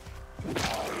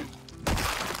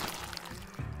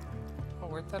 Oh,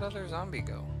 where'd that other zombie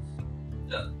go?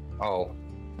 Oh,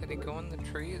 Did he go in the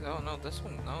trees? Oh no, this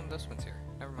one. No, this one's here.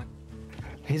 Never mind.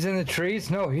 he's in the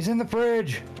trees. No, he's in the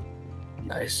fridge.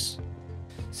 Nice.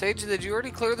 Sage, did you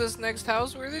already clear this next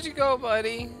house? Where did you go,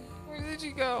 buddy? Where did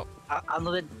you go?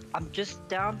 I'm just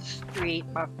down the street,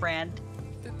 my friend.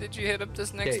 Did you hit up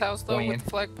this next Okay, house though Wayne. with the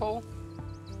flagpole?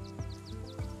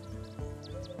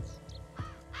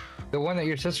 The one that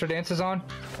your sister dances on?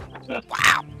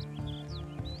 Wow.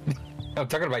 I'm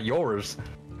talking about yours.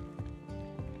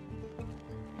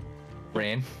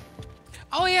 Ren.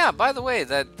 Oh yeah, by the way,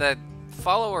 that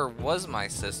follower was my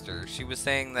sister. She was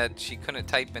saying that she couldn't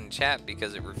type in chat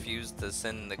because it refused to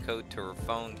send the code to her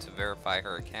phone to verify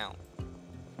her account.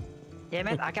 Damn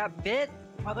it, I got bit,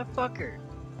 motherfucker.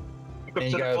 Welcome And to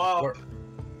you the guys, club.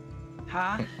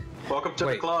 Huh? Welcome to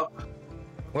the Wait. club.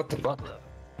 what the fuck?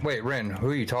 Wait, Ren, who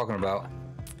are you talking about?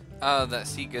 That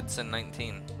C. Goodson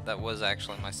 19. That was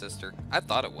actually my sister. I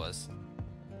thought it was.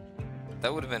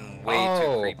 That would have been way too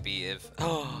Oh. creepy if...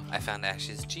 Oh, I found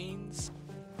Ash's jeans.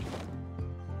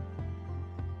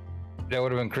 That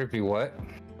would have been creepy. What?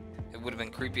 It would have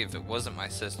been creepy if it wasn't my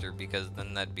sister, because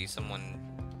then that'd be someone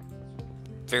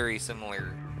very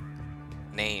similar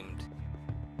named.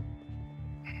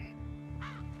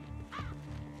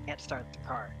 Can't start the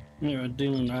car. Yeah,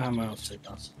 Dylan, I have my own safe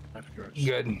house.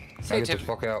 Good. Now Sage, get the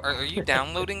fuck out. Are you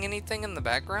downloading anything in the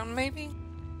background, maybe?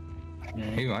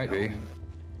 He might be.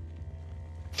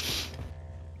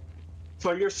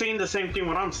 So you're seeing the same thing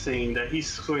what I'm seeing, that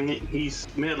he's swinging, he's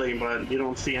melee, but you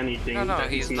don't see anything. No, that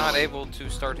he's not melee. able to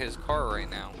start his car right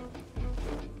now.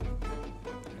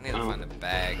 I need to Oh. find a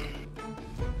bag.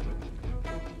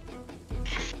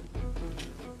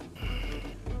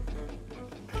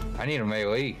 I need a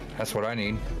melee. That's what I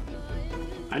need.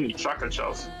 I need shotgun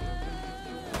shells.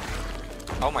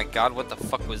 Oh my god, what the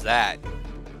fuck was that?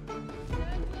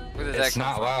 Where did that It's come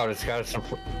not from? loud. It's got some.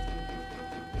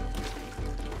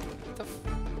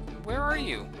 Where are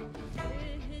you?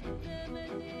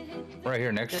 Right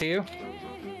here next to you.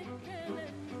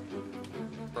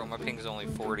 Bro, my ping's only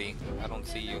 40. I don't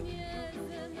see you.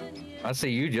 I see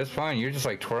you just fine. You're just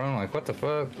like twirling. Like, what the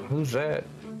fuck? Who's that?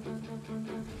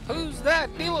 Who's that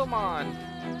Dilomon?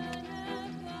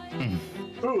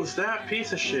 Who's that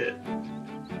piece of shit?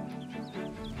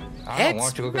 I don't It's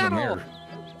want you to look in the metal. mirror.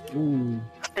 Ooh.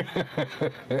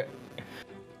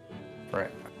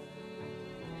 Right.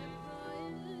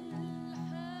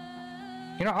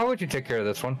 You know, I'll let you take care of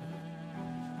this one.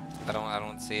 I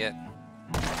don't see it.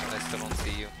 I still don't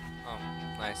see you. Oh,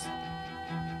 nice.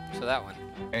 So that one.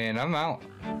 And I'm out.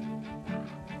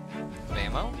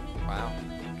 Ammo? Wow.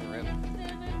 Rip.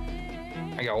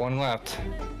 I got one left.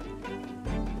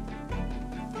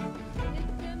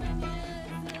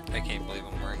 I can't believe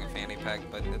I'm wearing a fanny pack,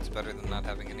 but it's better than not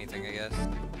having anything, I guess.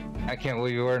 I can't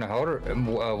believe you're wearing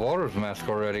a welder's mask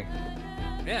already.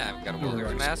 Yeah, I've got a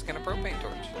welder's mask and a propane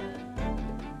torch.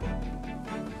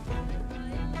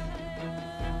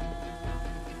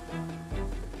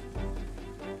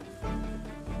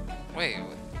 Wait,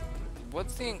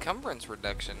 what's the encumbrance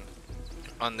reduction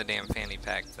on the damn fanny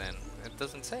pack then? It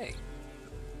doesn't say.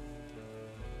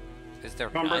 Is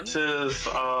there none? Encumbrance is,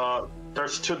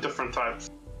 there's two different types.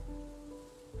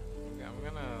 Okay, I'm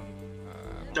gonna...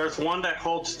 There's one that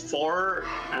holds 4,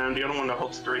 and the other one that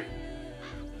holds 3.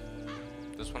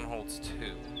 this one holds 2. Oh,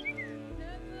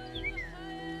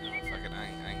 fuck it,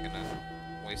 I ain't gonna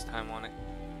waste time on it.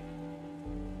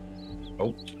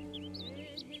 Oh.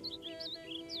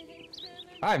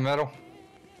 Hi, Metal.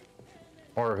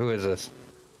 Or who is this?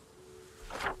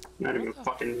 Not even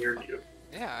fucking near you.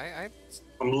 Yeah,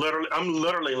 I'm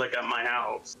literally like at my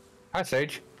house. Hi,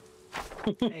 Sage.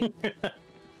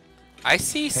 I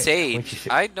see what'd you Sage. say?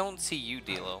 I don't see you,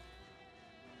 Dilo.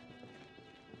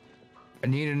 I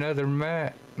need another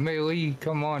melee.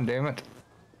 Come on, damn it.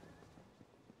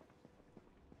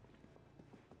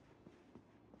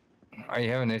 Are you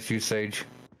having issues, Sage?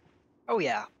 Oh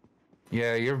yeah.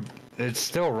 Yeah, it's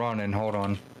still running. Hold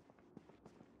on.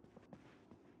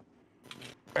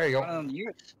 There you go.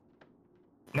 Yours.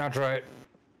 Now try it.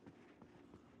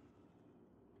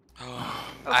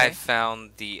 I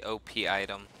found the OP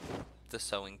item, the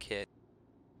sewing kit.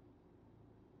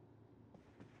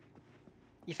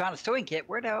 You found a sewing kit.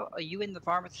 Where the hell are you in the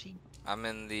pharmacy? I'm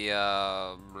in the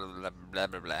blah blah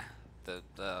blah blah. The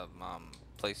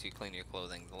place you clean your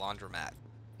clothing, the laundromat.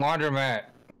 Laundromat.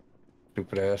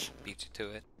 Stupid ass. Beat you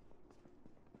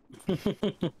to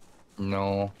it.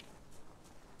 No.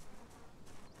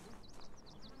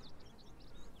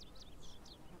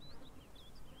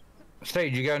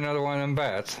 Sage, you got another one of them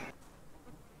bats.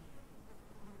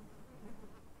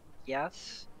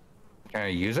 Yes. Can I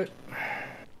use it?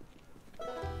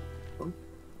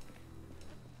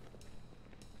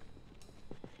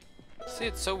 See,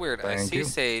 it's so weird. I Thank see you.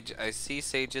 Sage. I see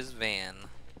Sage's van,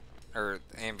 or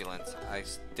ambulance. I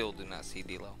still do not see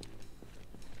Dilo.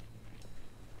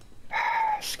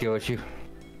 Skill at you.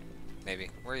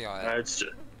 Maybe. Where y'all at? It's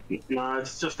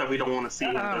just that we don't want to see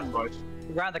him. That's why.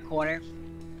 Around the corner.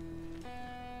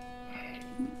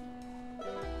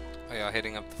 Are y'all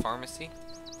hitting up the pharmacy?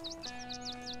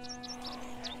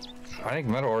 I think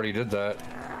Metal already did that.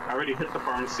 I already hit the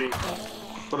pharmacy.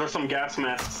 But there's some gas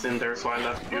masks in there, so I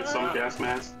left you some gas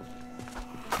masks.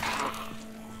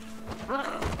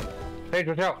 Sage,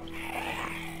 watch out.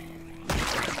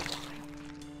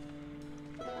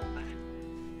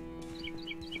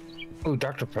 Ooh,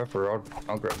 Dr. Pepper.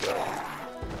 I'll grab that.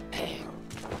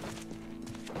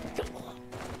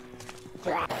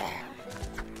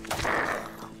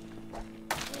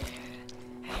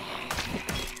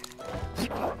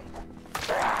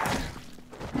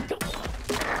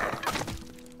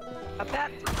 My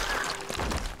bat.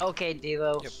 Okay,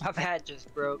 Devo. Yep. My bat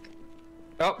just broke.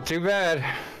 Oh, too bad.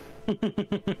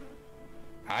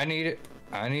 I need it.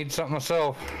 I need something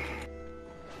myself.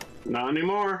 Not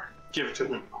anymore. Give it to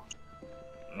him.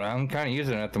 I'm kind of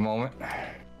using it at the moment.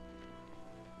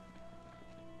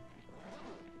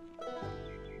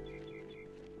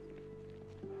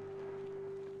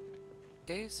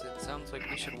 Case, it sounds like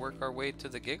we should work our way to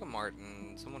the Gigamart,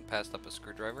 and someone passed up a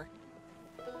screwdriver.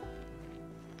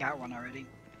 Got one already.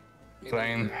 Maybe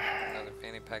Same. Another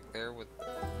fanny pack there with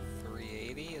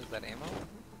 380. Is that ammo?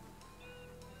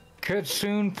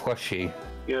 Kitsune plushie.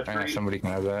 Yeah, I know somebody can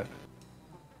have that.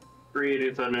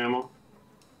 380 ton ammo.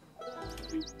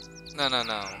 No.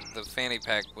 The fanny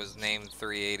pack was named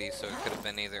 380, so it could have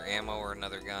been either ammo or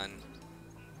another gun.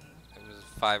 It was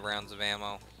 5 rounds of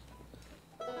ammo.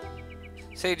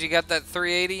 Sage, you got that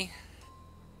 380?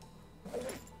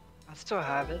 I still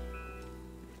have it.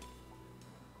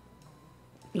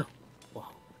 No. Wow.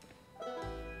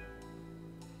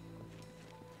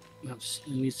 That's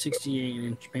only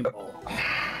 68-inch paintball.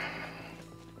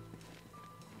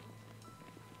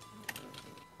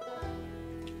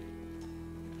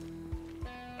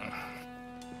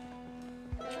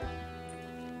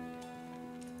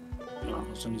 Oh,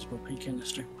 somebody's propane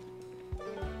canister.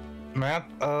 Map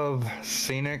of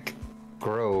Scenic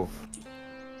Grove.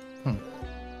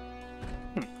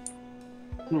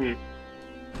 Hmm.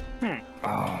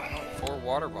 Oh, 4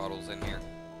 water bottles in here.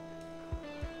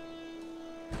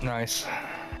 nice.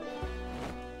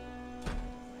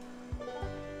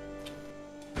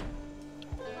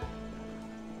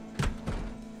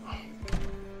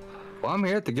 Well, I'm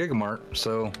here at the Gigamart,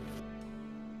 so...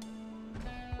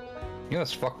 You know,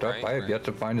 it's fucked up. Right, I have right. yet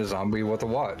to find a zombie with a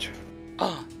watch.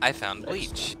 Oh, I found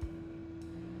bleach.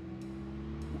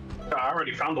 I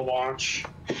already found the watch.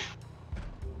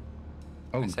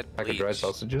 Oh, I said pack of dried bleach.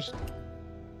 sausages.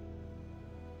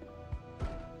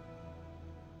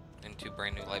 And 2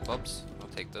 brand new light bulbs. I'll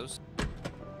take those.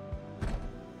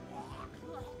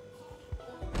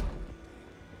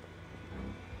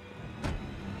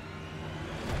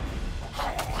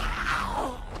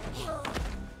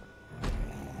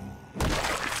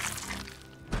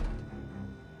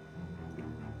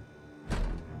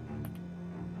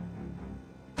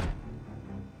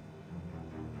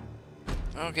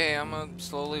 Okay, I'm gonna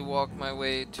slowly walk my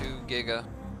way to Giga.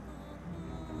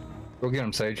 Go get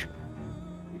him, Sage.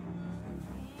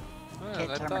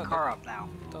 Can't turn my car up now.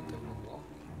 Thought they were walking.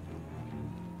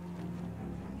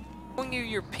 Showing you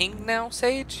your ping now,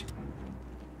 Sage?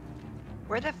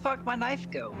 Where the fuck my knife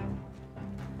go?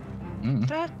 Mm.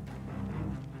 That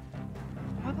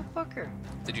motherfucker.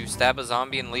 Did you stab a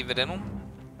zombie and leave it in him?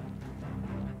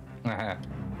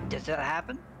 Does that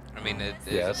happen? I mean, it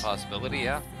is Yes. a possibility,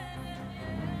 yeah.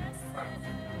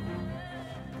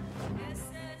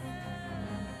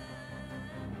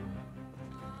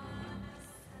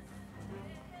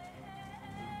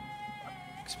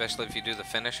 Especially if you do the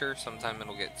finisher, sometime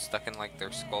it'll get stuck in like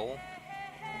their skull.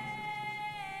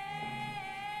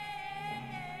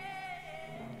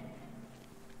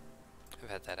 I've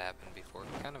had that happen before.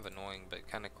 Kind of annoying, but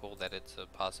kind of cool that it's a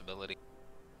possibility.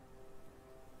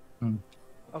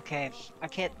 Okay, I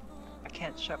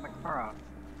can't shut my car off.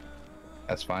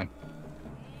 That's fine.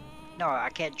 No, I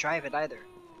can't drive it either.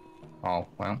 Oh,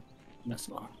 well, That's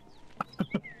not.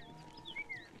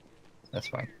 that's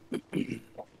fine. This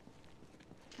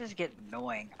is getting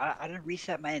annoying. I didn't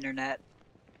reset my internet.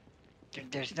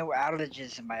 There's no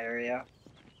outages in my area.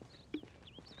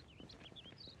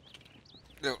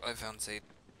 Oh, I found Sage.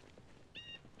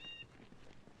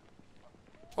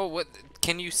 Oh, what?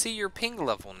 Can you see your ping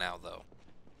level now, though?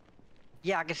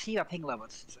 Yeah, I can see my ping level.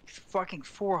 It's like fucking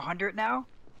 400 now.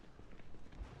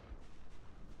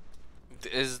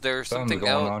 Is there Something's something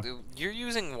going else? You're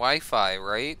using Wi-Fi,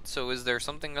 right? So is there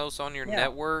something else on your Yeah.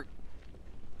 network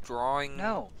drawing?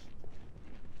 No.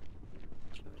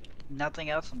 Nothing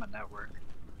else on my network.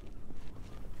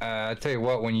 I tell you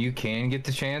what, when you can get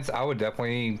the chance, I would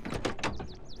definitely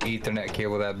Ethernet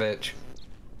cable that bitch.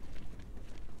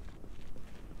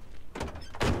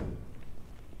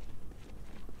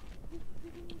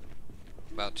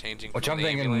 About changing Which from I'm the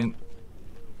thinking, ambulance?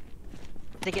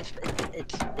 I think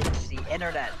it's the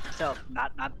internet itself,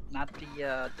 not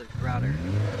the router.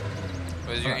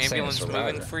 Is your I'm not saying it's ambulance a moving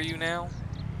router. for you now?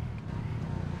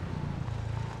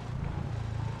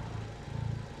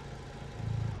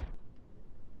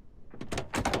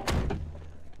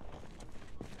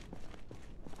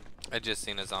 I just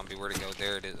seen a zombie. Where to go?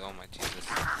 There it is. Oh my Jesus.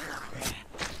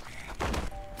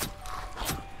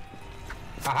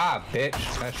 haha,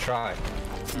 bitch. Let's try.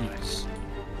 Nice.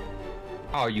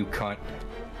 Oh, you cunt.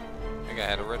 I think I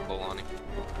had a Red Bull on him.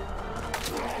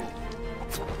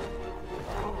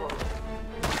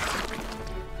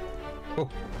 Oh,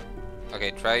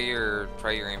 Okay, try your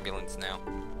ambulance now.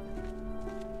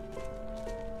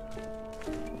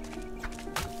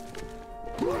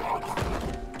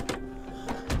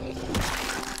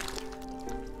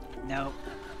 No.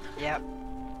 Yep.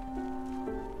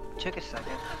 Took a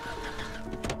second.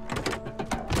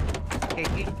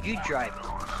 Okay, you drive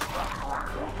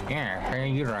it. yeah, hey,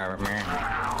 you drive it, man.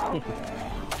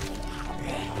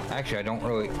 Actually, I don't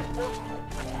really.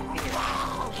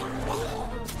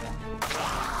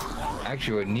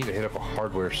 Actually, I would need to hit up a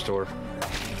hardware store.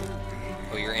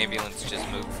 Oh, your ambulance just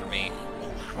moved for me.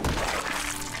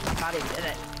 I'm not even in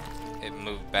it. It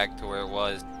moved back to where it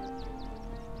was.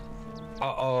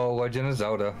 Uh-oh, Legend of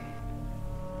Zelda.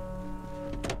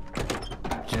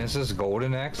 Genesis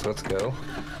Golden Axe, let's go.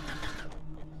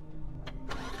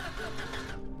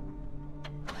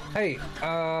 Hey,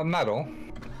 Metal.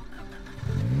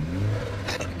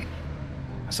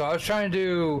 So I was trying to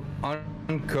do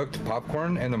uncooked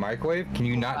popcorn in the microwave. Can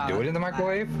you not do it in the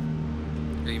microwave?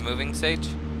 Are you moving, Sage?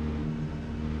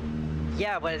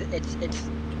 Yeah, but it's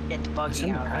It's bugging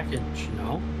in the out. package,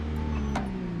 no?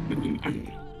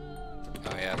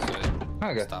 Oh yeah, so it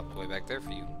Okay. stopped way back there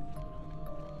for you.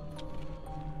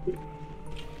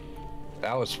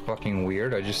 That was fucking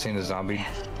weird. I just seen a zombie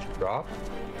drop.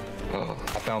 Oh,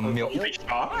 I found milk. Zombie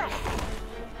shot?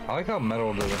 I like how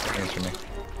metal doesn't answer me.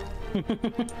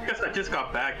 Because I just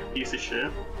got back, you piece of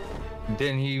shit.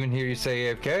 Didn't he even hear you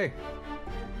say AFK?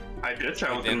 I did say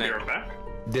I was gonna be right back.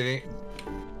 Did he?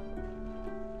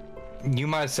 You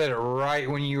might have said it right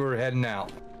when you were heading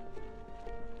out.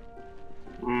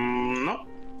 No.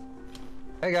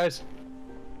 Hey guys.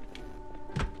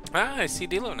 Ah, I see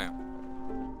Dilo now.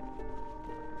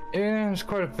 Yeah, there's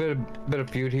quite a bit of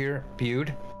feud here.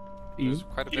 Feud. There's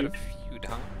quite a bit of feud,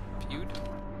 huh? Feud?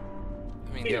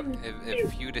 I mean, Yep.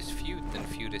 if feud is feud, then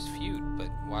feud is feud. But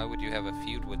why would you have a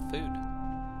feud with food?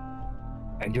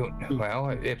 I don't. Well,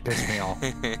 it pissed me off.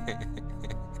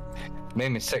 Made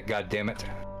me sick. God damn it.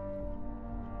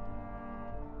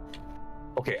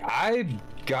 Okay, I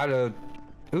gotta.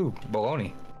 Ooh,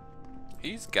 baloney.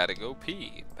 He's gotta go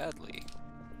pee badly.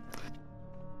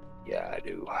 Yeah, I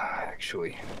do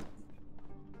actually.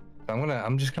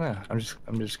 I'm just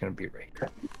gonna be right here.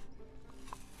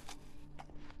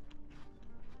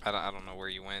 I don't know where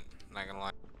you went. Not gonna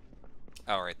lie.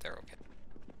 Oh, right there.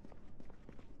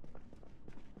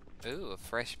 Okay. Ooh, a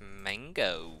fresh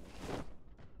mango.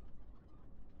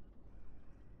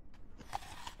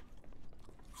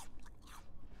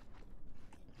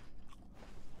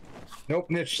 Nope,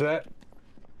 niche that.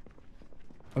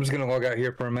 I'm just gonna log out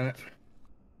here for a minute.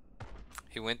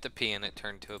 He went to pee and it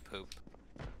turned to a poop.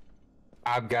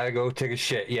 I've gotta go take a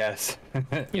shit. Yes.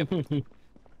 Don't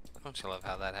you love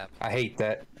how that happened? I hate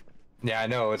that. Yeah, I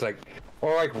know. It's like,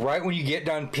 or like right when you get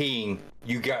done peeing,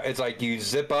 it's like you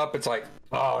zip up. It's like,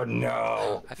 oh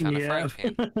no. I found a frying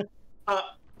pan.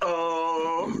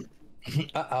 Uh-oh.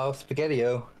 Uh-oh,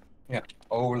 spaghetti-o. Yeah.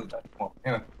 Over the top. Well,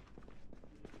 anyway.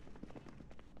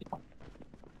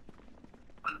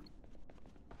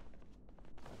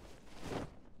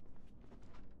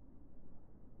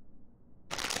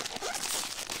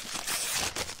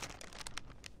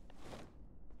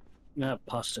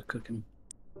 Pasta cooking.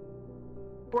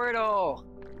 Squirtle!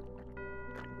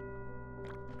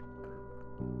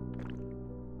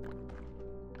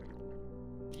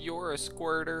 You're a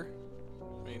squirter.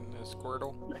 I mean, a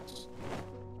squirtle. Nice.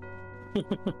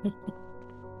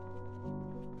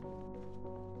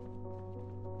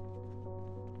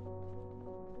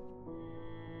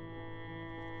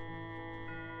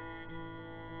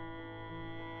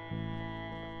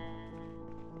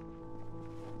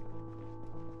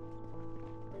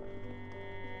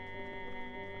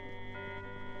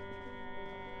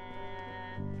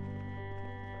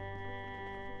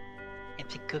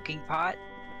 Empty cooking pot.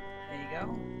 There you go.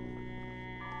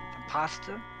 Some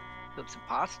pasta. Cook some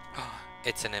pasta.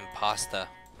 It's an impasta.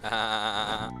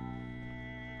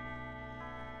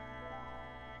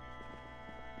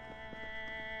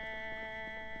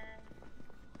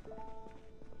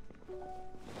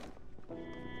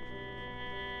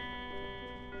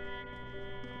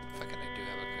 Fucking, I do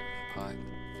have a cooking pot.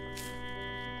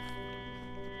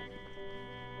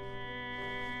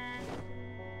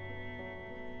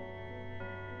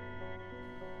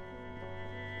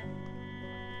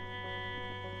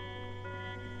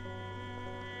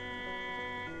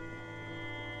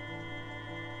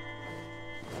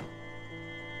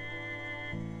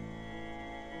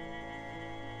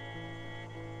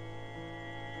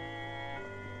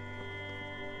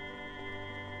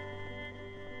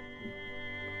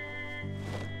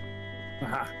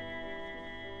 Aha.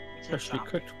 It's a Freshly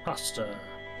zombie. cooked pasta.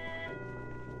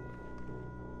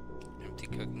 Empty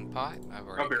cooking pot. I've I'll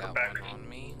already be right got back. one on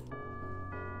me.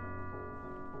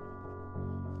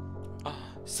 Oh,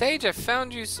 Sage, I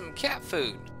found you some cat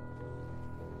food.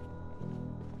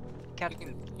 Cat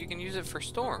You can use it for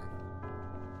Storm.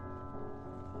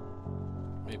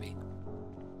 Maybe.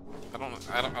 I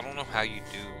don't know how you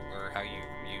do or how you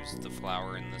use the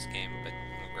flour in this game, but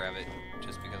I'm gonna grab it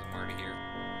just because I'm already here.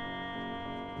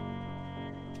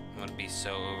 I'm gonna be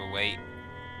so overweight.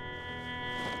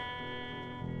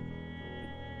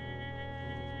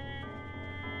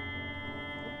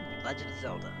 Legend of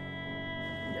Zelda.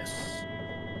 Yes.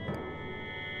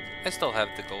 I still have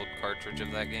the gold cartridge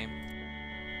of that game.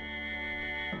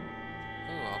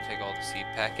 Ooh, I'll take all the seed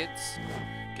packets.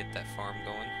 Get that farm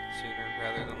going sooner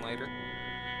rather than later.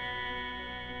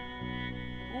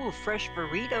 Ooh, fresh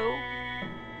burrito.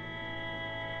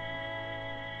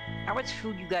 How much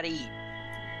food you gotta eat?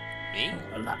 Me?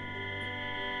 A lot.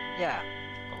 Yeah.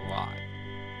 A lot.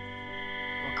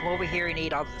 Well, come over here and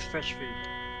eat all this fresh food.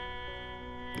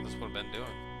 That's what I've been doing.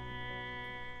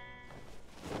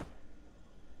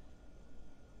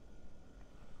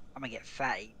 I'm gonna get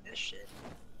fat eating this shit.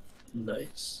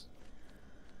 Nice.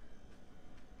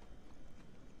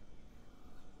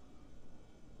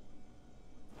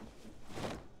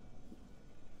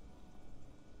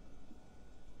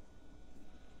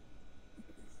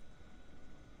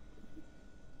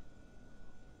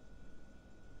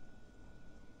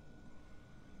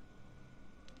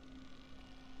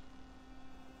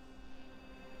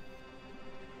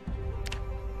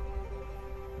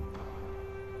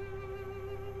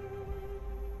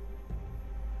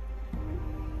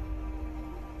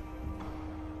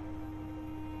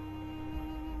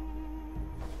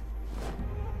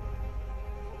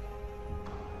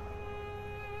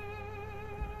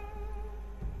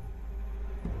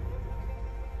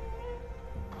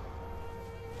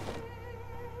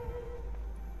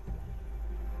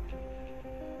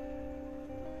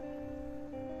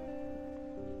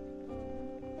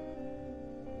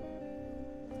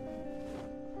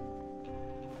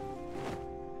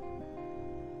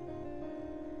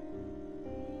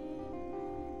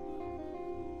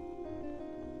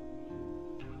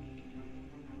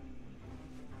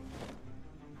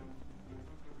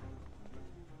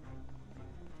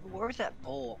 where was that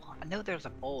bowl? I know there's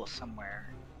a bowl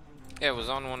somewhere. Yeah, it was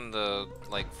on one of the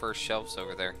like first shelves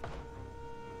over there.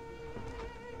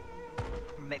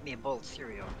 Make me a bowl of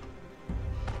cereal.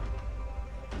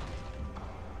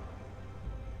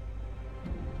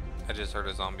 I just heard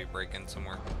a zombie break in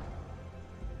somewhere.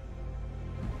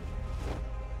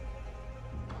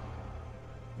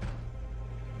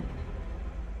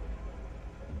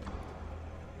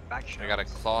 Back I got a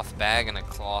shelves. cloth bag and a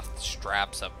cloth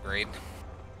straps upgrade.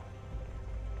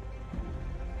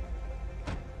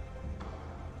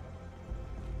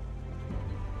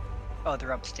 Oh,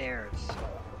 they're upstairs.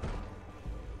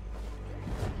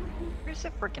 Where's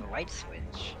the freaking light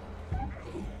switch? I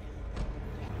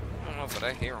don't know, but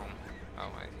I hear them. Oh,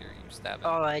 I hear you stabbing.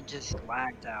 Oh, I just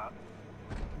lagged out.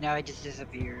 No, I just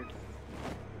disappeared.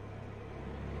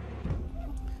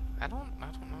 I don't know.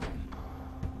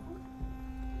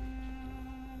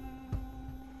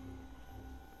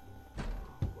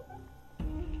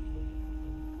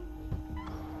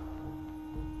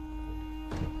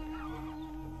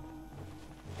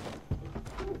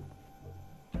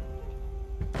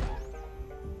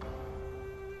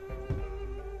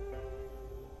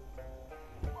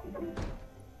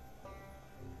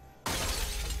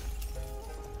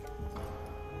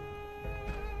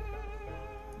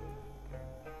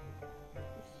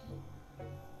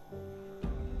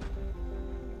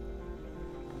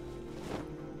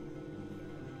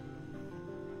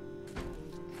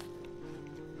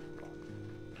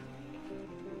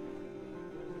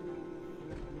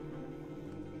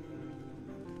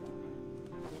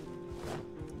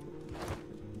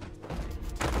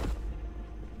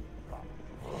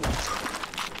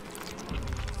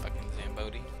 Fucking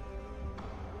Zambodi.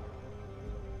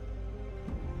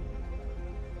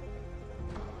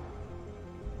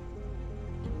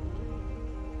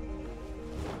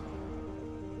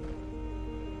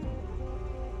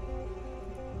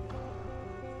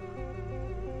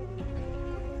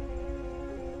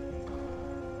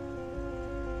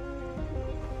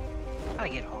 I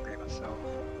get hungry myself.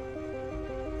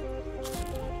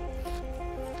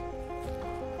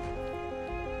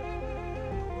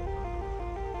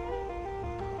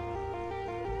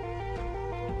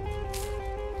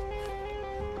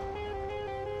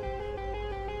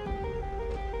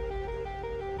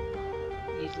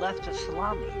 He's left a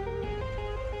salami.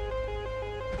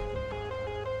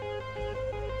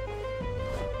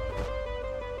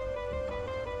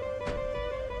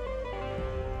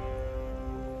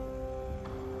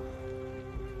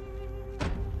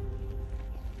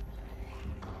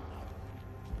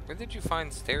 Where did you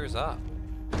find stairs up?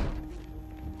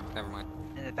 Never mind.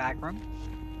 In the back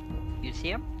room. You see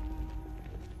him?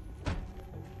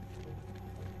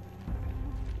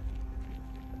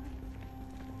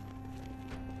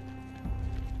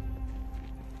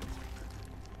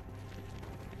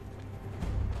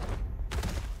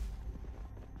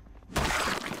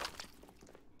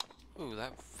 Ooh,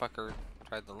 that fucker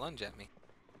tried to lunge at me.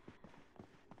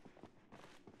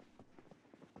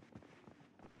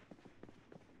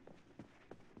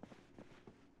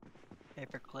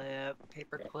 Paperclip,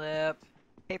 paperclip,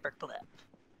 paperclip.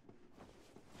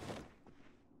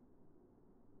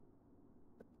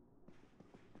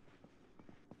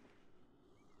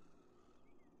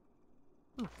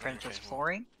 Ooh, French's Okay, well.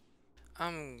 flooring.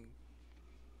 I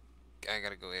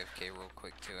gotta go AFK real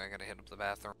quick too. I gotta hit up the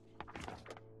bathroom.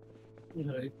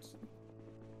 Right.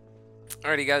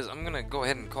 Alrighty guys, I'm gonna go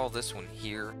ahead and call this one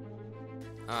here.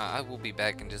 I will be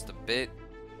back in just a bit,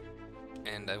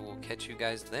 and I will catch you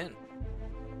guys then.